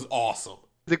awesome.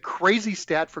 The crazy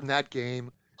stat from that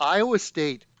game, Iowa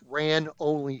State ran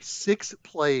only 6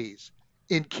 plays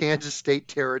in Kansas State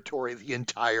territory the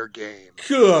entire game.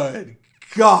 Good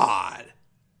God.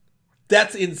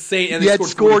 That's insane. And they Yet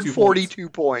scored 42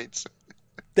 points.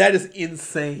 That is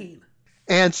insane.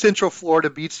 And Central Florida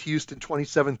beats Houston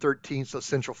 27-13, so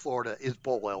Central Florida is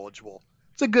bowl eligible.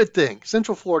 It's a good thing.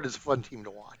 Central Florida is a fun team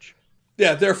to watch.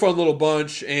 Yeah, they're a fun little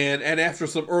bunch, and after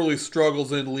some early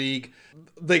struggles in league,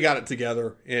 they got it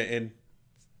together and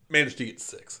managed to get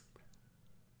 6.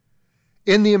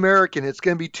 In the American, it's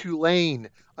going to be Tulane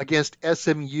against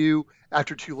SMU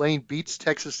after Tulane beats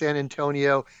Texas San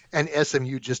Antonio and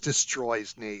SMU just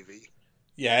destroys Navy.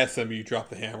 Yeah, SMU dropped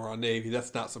the hammer on Navy.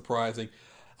 That's not surprising.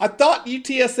 I thought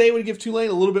UTSA would give Tulane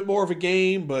a little bit more of a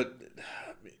game, but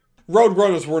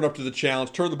Roadrunners weren't up to the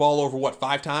challenge. Turned the ball over,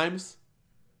 5 times?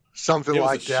 Something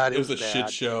like that. It was a shit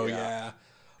show, yeah.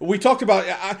 We talked about,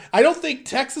 I don't think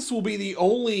Texas will be the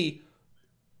only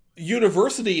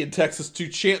university in Texas to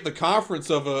chant the conference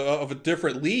of a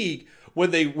different league when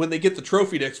they get the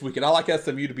trophy next week. And I like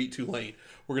SMU to beat Tulane.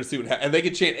 We're going to see what happens. And they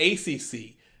can chant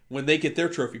ACC when they get their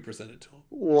trophy presented to them.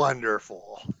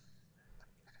 Wonderful.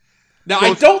 Now,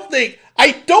 I don't think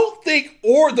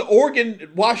the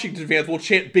Oregon Washington fans will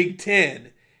chant Big Ten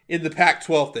in the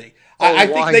Pac-12 thing. I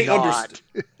think they understand.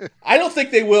 I don't think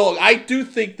they will. I do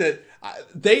think that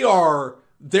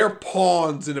they're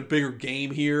pawns in a bigger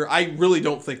game here. I really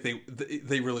don't think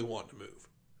they really want to move.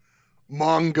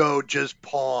 Mongo just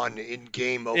pawn in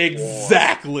game of war.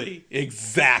 Exactly.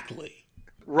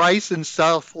 Rice and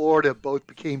South Florida both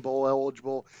became bowl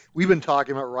eligible. We've been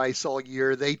talking about Rice all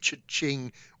year. They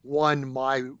cha-ching won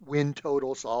my win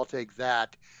total, so I'll take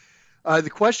that. The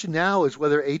question now is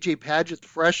whether A.J. Padgett, the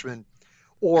freshman,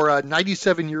 or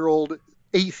 97-year-old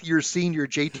 8th-year senior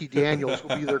J.T. Daniels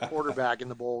will be their quarterback in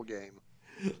the bowl game.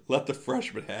 Let the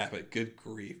freshman have it. Good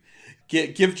grief.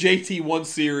 Give J.T. one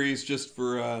series just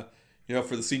for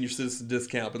for the senior citizen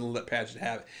discount, but then let Padgett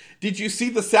have it. Did you see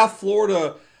the South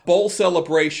Florida bowl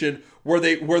celebration where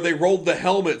they rolled the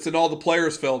helmets and all the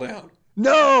players fell down?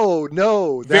 No.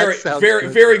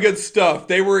 Very good stuff.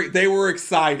 They were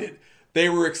excited. They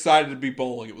were excited to be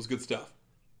bowling. It was good stuff.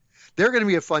 They're going to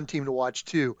be a fun team to watch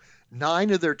too. 9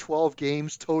 of their 12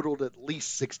 games totaled at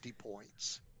least 60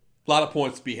 points. A lot of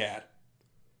points to be had.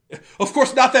 Of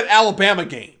course, not that Alabama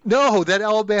game. No, that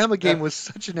Alabama game was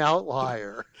such an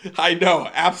outlier. I know,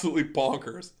 absolutely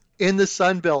bonkers. In the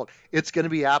Sun Belt, it's going to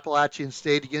be Appalachian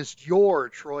State against your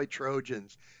Troy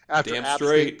Trojans after Damn App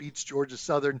straight. State beats Georgia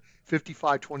Southern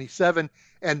 55-27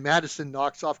 and Madison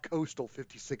knocks off Coastal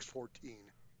 56-14.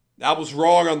 I was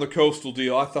wrong on the Coastal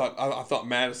deal. I thought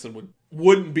Madison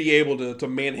wouldn't be able to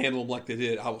manhandle them like they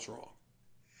did. I was wrong.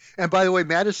 And by the way,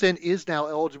 Madison is now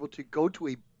eligible to go to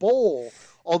a bowl,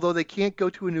 although they can't go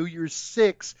to a New Year's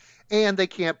Six, and they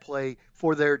can't play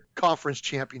for their conference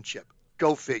championship.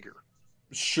 Go figure.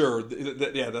 Sure,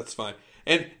 yeah, that's fine.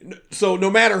 And so no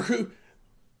matter who,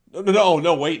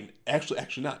 no, wait, actually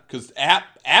not, because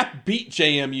App beat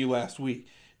JMU last week.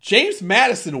 James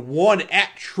Madison won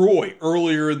at Troy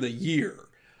earlier in the year.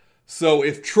 So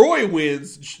if Troy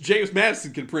wins, James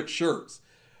Madison can print shirts.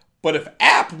 But if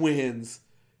App wins,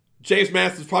 James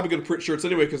Madison's probably going to print shirts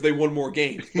anyway because they won more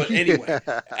games. But anyway,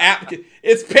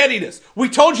 it's pettiness. We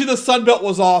told you the Sun Belt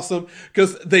was awesome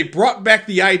because they brought back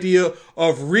the idea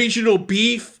of regional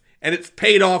beef, and it's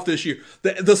paid off this year.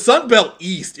 The Sun Belt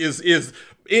East is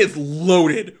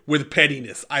loaded with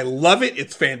pettiness. I love it.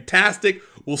 It's fantastic.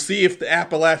 We'll see if the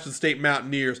Appalachian State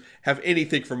Mountaineers have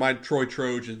anything for my Troy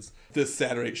Trojans this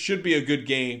Saturday. It should be a good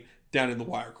game down in the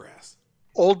Wiregrass.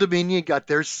 Old Dominion got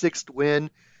their sixth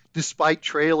win despite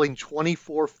trailing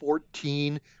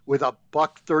 24-14 with a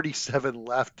 $1:37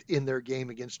 left in their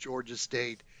game against Georgia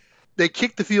State. They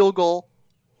kicked the field goal,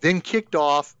 then kicked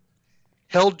off,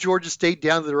 held Georgia State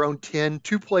down to their own 10.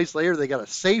 2 plays later, they got a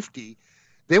safety.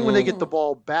 Then when they get the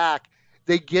ball back,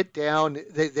 they get down,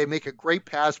 they make a great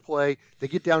pass play. They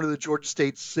get down to the Georgia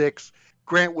State 6.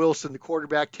 Grant Wilson, the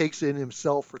quarterback, takes it in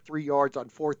himself for 3 yards on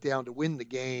 4th down to win the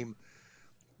game.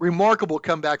 Remarkable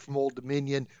comeback from Old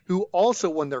Dominion, who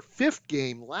also won their 5th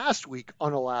game last week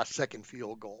on a last-second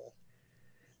field goal.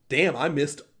 Damn, I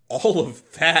missed all of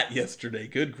that yesterday.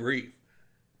 Good grief.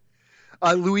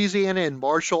 Louisiana and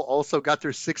Marshall also got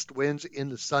their 6th wins in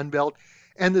the Sun Belt,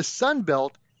 and the Sun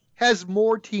Belt has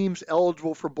more teams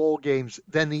eligible for bowl games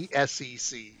than the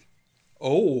SEC.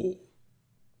 Oh,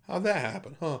 how'd that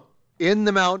happen, huh? In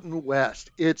the Mountain West,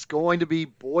 it's going to be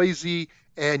Boise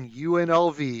and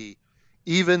UNLV,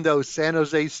 even though San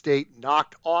Jose State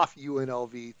knocked off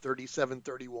UNLV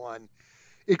 37-31.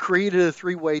 It created a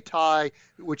 3-way tie,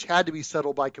 which had to be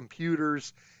settled by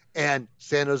computers, and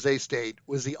San Jose State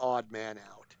was the odd man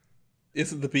out.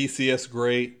 Isn't the BCS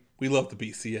great? We love the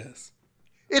BCS.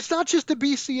 It's not just the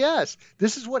BCS.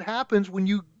 This is what happens when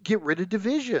you get rid of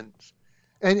divisions.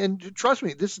 And trust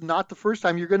me, this is not the first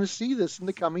time you're going to see this in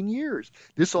the coming years.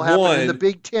 This will happen in the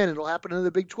Big Ten. It'll happen in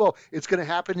the Big 12. It's going to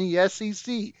happen in the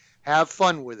SEC. Have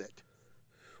fun with it.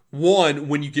 1,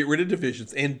 when you get rid of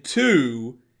divisions. And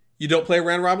 2, you don't play a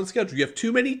round-robin schedule. You have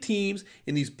too many teams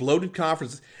in these bloated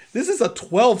conferences. This is a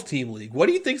 12-team league. What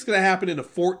do you think is going to happen in a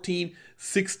 14,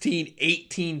 16,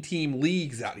 18-team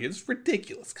leagues out here? It's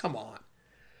ridiculous. Come on.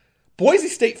 Boise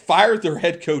State fired their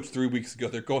head coach 3 weeks ago.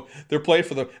 They're playing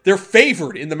for they're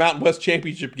favored in the Mountain West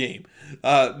Championship game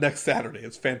next Saturday.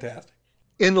 It's fantastic.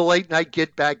 In the late night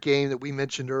get back game that we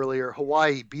mentioned earlier,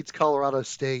 Hawaii beats Colorado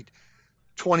State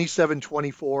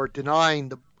 27-24,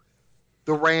 denying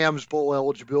the Rams bowl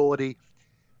eligibility.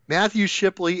 Matthew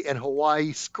Shipley and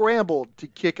Hawaii scrambled to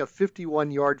kick a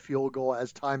 51-yard field goal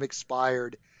as time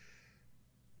expired.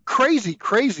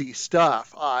 Crazy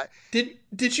stuff.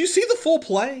 Did you see the full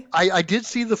play? I did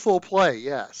see the full play,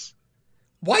 yes.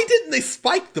 Why didn't they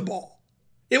spike the ball?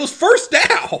 It was first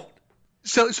down.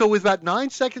 So with about 9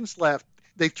 seconds left,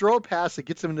 they throw a pass that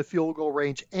gets them in the field goal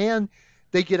range, and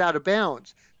they get out of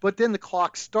bounds. But then the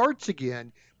clock starts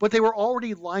again, but they were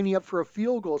already lining up for a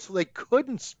field goal, so they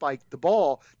couldn't spike the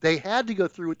ball. They had to go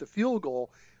through with the field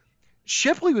goal.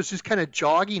 Shipley was just kind of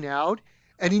jogging out,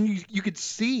 and then you could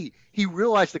see he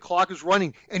realized the clock was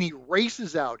running, and he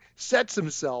races out, sets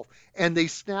himself, and they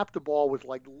snap the ball with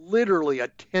like literally a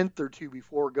tenth or two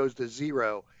before it goes to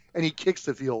 0, and he kicks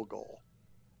the field goal.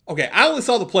 Okay, I only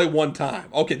saw the play one time.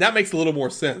 Okay, that makes a little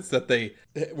more sense that they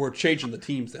were changing the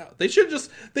teams out. They should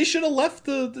have left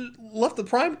the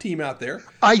prime team out there.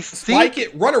 Spike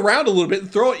it, run around a little bit,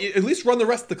 and throw it. At least run the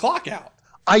rest of the clock out.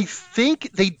 I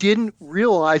think they didn't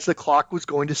realize the clock was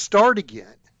going to start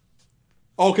again.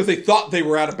 Oh, because they thought they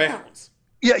were out of bounds.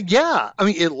 Yeah. I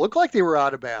mean, it looked like they were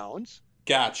out of bounds.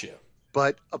 Gotcha.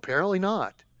 But apparently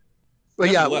not. But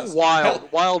yeah,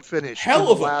 wild finish.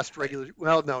 Hell of a last regular.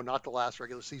 Well, no, not the last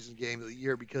regular season game of the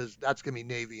year, because that's going to be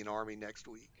Navy and Army next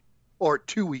week, or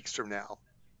 2 weeks from now.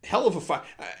 Hell of a fight.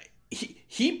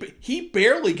 He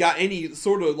barely got any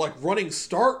sort of like running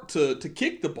start to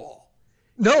kick the ball.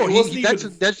 No,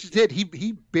 that's just it.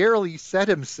 He barely set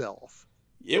himself.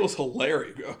 It was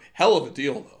hilarious. Hell of a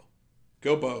deal, though.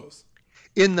 Go Bows.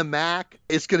 In the MAC,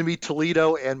 it's going to be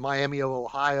Toledo and Miami of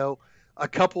Ohio. A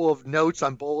couple of notes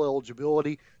on bowl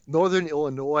eligibility. Northern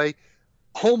Illinois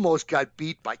almost got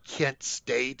beat by Kent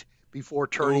State before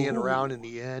turning it around in Ooh.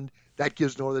 the end. That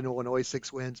gives Northern Illinois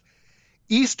 6 wins.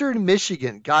 Eastern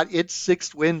Michigan got its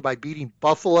 6th win by beating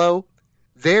Buffalo.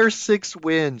 Their 6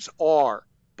 wins are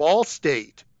Ball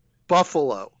State,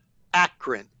 Buffalo,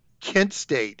 Akron, Kent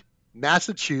State,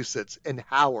 Massachusetts, and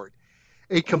Howard.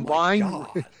 A Oh my combined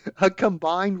God. a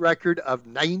combined record of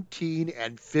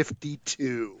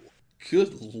 19-52.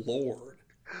 Good Lord.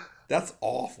 That's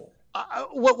awful.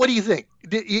 What do you think?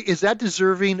 Is that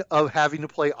deserving of having to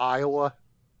play Iowa?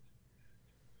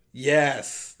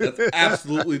 Yes. That's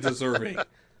absolutely deserving of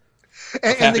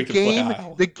And having to play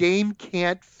Iowa. the game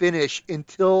can't finish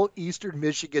until Eastern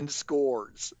Michigan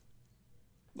scores.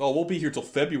 Oh, we'll be here till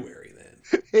February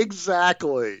then.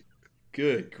 Exactly.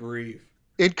 Good grief.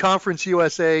 In Conference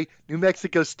USA, New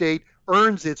Mexico State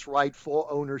earns its rightful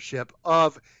ownership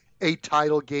of a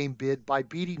title game bid by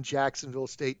beating Jacksonville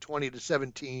State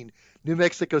 20-17. New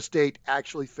Mexico State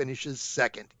actually finishes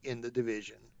second in the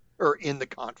division or in the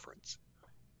conference.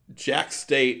 Jack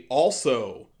State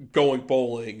also going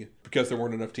bowling because there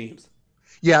weren't enough teams.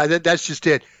 Yeah, that's just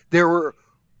it. There were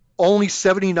only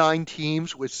 79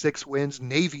 teams with 6 wins.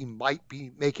 Navy might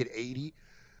make it 80,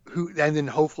 and then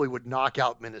hopefully would knock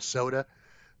out Minnesota.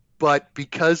 But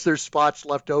because there's spots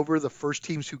left over, the first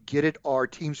teams who get it are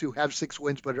teams who have 6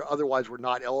 wins but otherwise were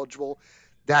not eligible.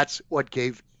 That's what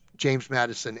gave James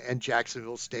Madison and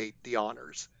Jacksonville State the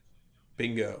honors.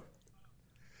 Bingo.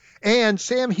 And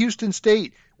Sam Houston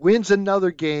State wins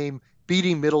another game,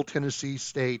 beating Middle Tennessee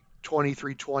State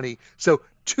 23-20. So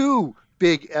 2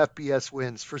 big FBS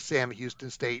wins for Sam Houston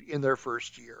State in their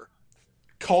first year.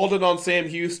 Called it on Sam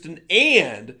Houston,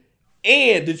 and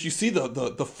did you see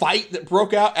the fight that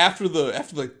broke out after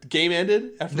the game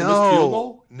ended? After the missed field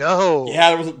goal? No.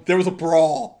 Yeah, there was a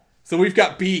brawl. So we've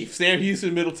got beef. Sam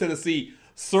Houston, Middle Tennessee.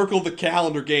 Circle the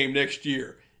calendar game next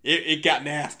year. It got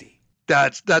nasty.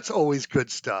 That's always good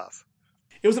stuff.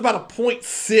 It was about a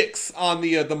 .6 on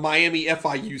the Miami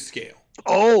FIU scale.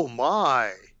 Oh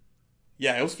my.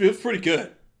 Yeah, it was pretty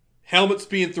good. Helmets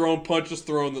being thrown, punches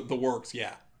thrown, the works,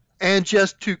 yeah. And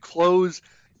just to close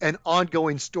an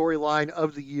ongoing storyline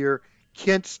of the year,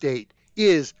 Kent State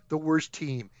is the worst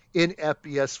team in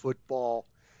FBS football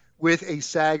with a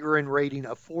Sagarin rating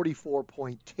of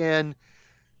 44.10.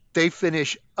 They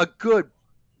finish a good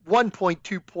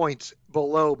 1.2 points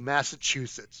below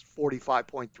Massachusetts,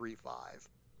 45.35.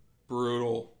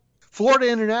 Brutal. Florida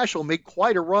International made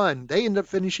quite a run. They ended up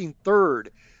finishing 3rd.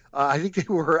 I think they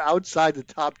were outside the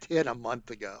top 10 a month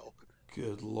ago.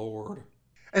 Good Lord.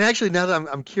 And actually, now that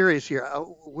I'm curious here,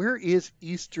 where is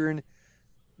Eastern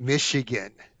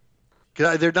Michigan?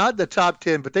 'Cause they're not in the top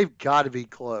 10, but they've got to be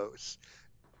close.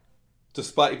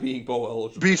 Despite being bowl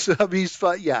eligible.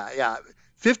 Yeah.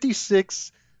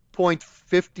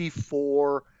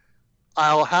 56.54.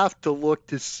 I'll have to look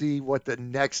to see what the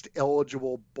next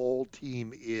eligible bowl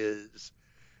team is.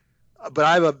 But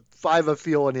I have a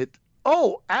feeling it.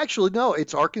 Oh, actually, no,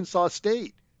 it's Arkansas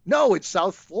State. No, it's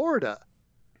South Florida.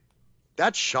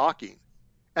 That's shocking.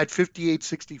 At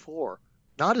 58.64.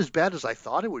 Not as bad as I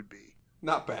thought it would be.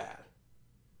 Not bad.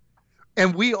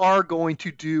 And we are going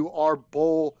to do our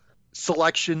bowl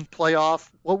selection playoff.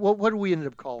 What did we end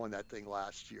up calling that thing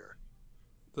last year?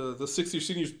 The 6-year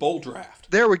seniors bowl draft.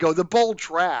 There we go. The bowl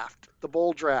draft.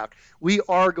 We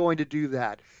are going to do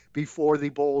that before the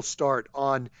bowls start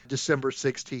on December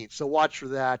 16th. So watch for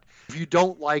that. If you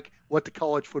don't like what the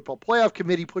College Football Playoff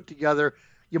Committee put together,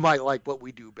 you might like what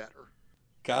we do better.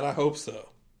 God, I hope so.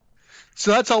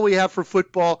 So that's all we have for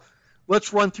football.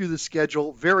 Let's run through the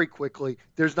schedule very quickly.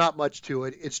 There's not much to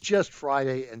it. It's just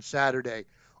Friday and Saturday.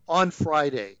 On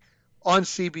Friday, on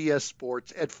CBS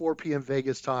Sports at 4 p.m.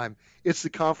 Vegas time, it's the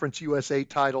Conference USA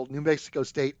title, New Mexico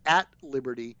State at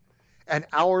Liberty. An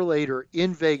hour later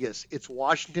in Vegas, it's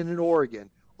Washington and Oregon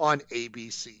on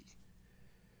ABC.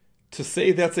 To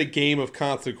say that's a game of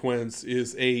consequence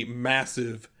is a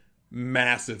massive,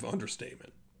 massive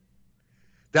understatement.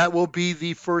 That will be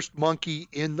the first monkey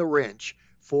in the wrench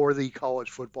for the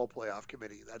College Football Playoff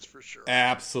Committee, that's for sure.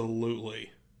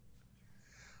 Absolutely.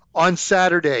 On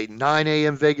Saturday, 9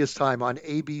 a.m. Vegas time on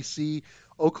ABC,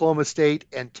 Oklahoma State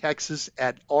and Texas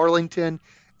at Arlington,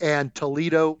 and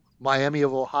Toledo, Miami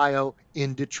of Ohio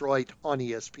in Detroit on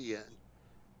ESPN.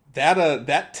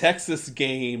 That Texas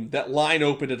game, that line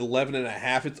opened at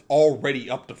 11.5. It's already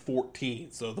up to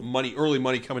 14. So the early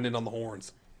money coming in on the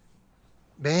horns.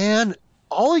 Man,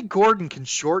 Ollie Gordon can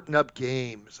shorten up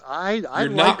games. I You're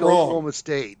like not wrong. Oklahoma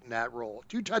State in that role.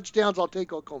 2 touchdowns, I'll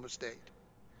take Oklahoma State.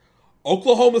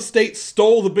 Oklahoma State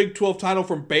stole the Big 12 title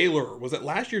from Baylor. Was it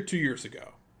last year or 2 years ago?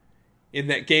 In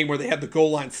that game where they had the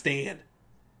goal line stand.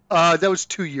 That was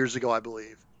 2 years ago, I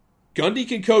believe. Gundy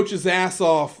can coach his ass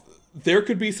off. There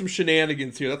could be some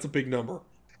shenanigans here. That's a big number.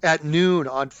 At noon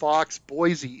on Fox,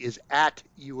 Boise is at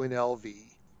UNLV.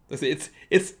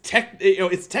 It's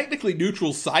technically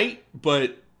neutral site,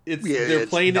 but they're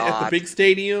playing it at the big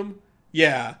stadium.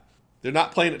 Yeah, they're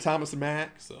not playing at Thomas and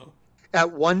Mack. So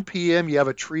at 1 p.m. you have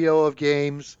a trio of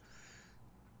games.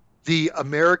 The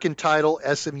American title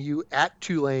SMU at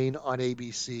Tulane on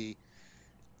ABC.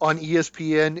 On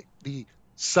ESPN, the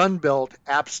Sun Belt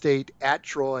App State at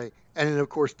Troy, and then of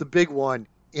course the big one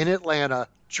in Atlanta,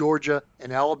 Georgia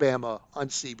and Alabama on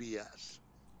CBS.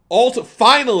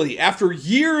 Finally, after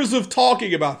years of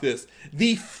talking about this,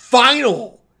 the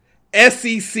final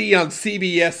SEC on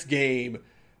CBS game,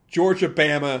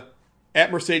 Georgia-Bama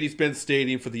at Mercedes-Benz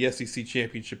Stadium for the SEC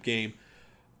championship game.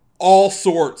 All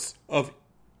sorts of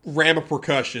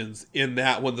repercussions in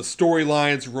that one. The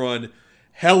storylines run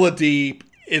hella deep.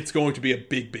 It's going to be a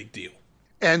big, big deal.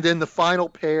 And then the final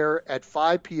pair at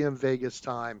 5 p.m. Vegas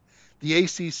time, the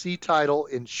ACC title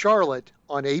in Charlotte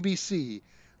on ABC.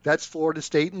 That's Florida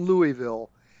State and Louisville.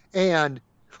 And,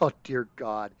 oh dear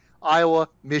God, Iowa,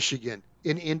 Michigan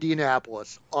in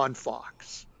Indianapolis on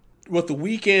Fox. What the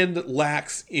weekend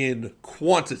lacks in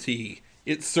quantity,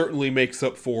 it certainly makes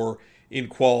up for in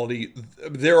quality.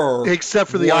 There are except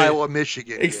for the Iowa,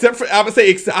 Michigan. Except for I would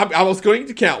say I was going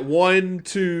to count 1,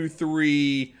 2,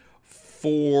 3,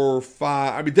 4,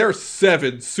 5. I mean, there are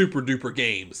 7 super duper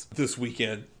games this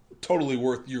weekend. Totally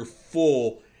worth your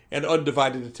full and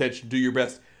undivided attention. Do your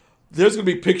best. There's going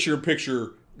to be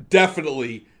picture-in-picture,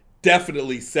 definitely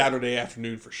Saturday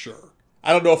afternoon for sure.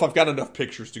 I don't know if I've got enough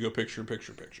pictures to go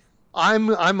picture-in-picture.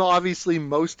 I'm obviously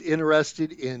most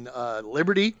interested in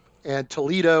Liberty and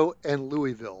Toledo and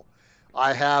Louisville.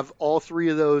 I have all 3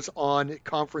 of those on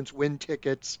conference win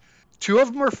tickets. 2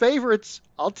 of them are favorites.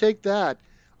 I'll take that.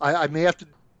 I may have to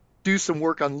do some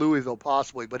work on Louisville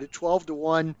possibly, but at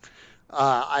 12-1,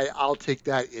 I'll take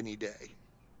that any day.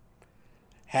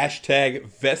 Hashtag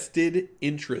vested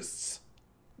interests.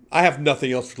 I have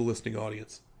nothing else for the listening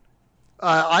audience.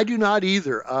 I do not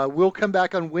either. We'll come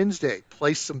back on Wednesday,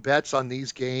 place some bets on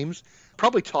these games,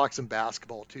 probably talk some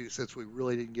basketball too, since we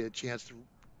really didn't get a chance to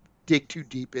dig too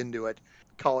deep into it.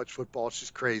 College football is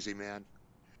just crazy, man.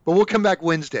 But we'll come back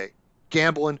Wednesday,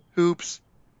 gambling, hoops,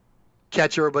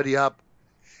 catch everybody up,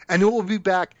 and then we'll be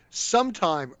back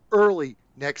sometime early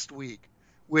next week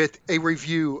with a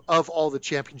review of all the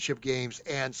championship games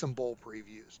and some bowl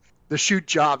previews. The shoot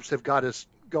jobs have got us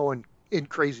going in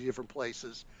crazy different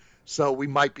places, so we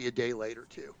might be a day later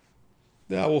too.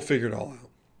 Yeah, we'll figure it all out.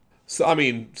 So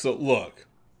look,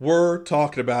 we're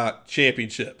talking about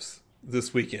championships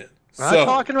this weekend. We're not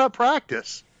talking about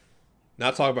practice.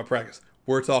 Not talking about practice.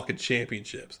 We're talking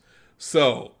championships.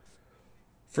 So,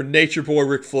 for Nature Boy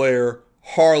Ric Flair,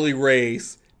 Harley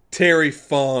Race, Terry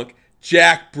Funk,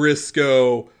 Jack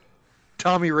Briscoe,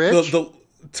 Tommy Rich, the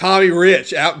Tommy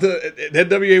Rich, the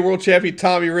NWA World Champion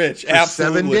Tommy Rich, for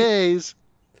absolutely 7 days.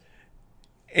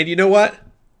 And you know what?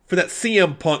 For that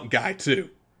CM Punk guy too.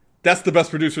 That's the best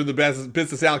producer in the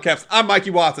business, Alan Caps. I'm Mikey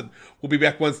Watson. We'll be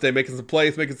back Wednesday making some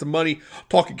plays, making some money,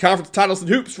 talking conference titles and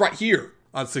hoops right here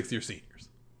on 6th Year Seat.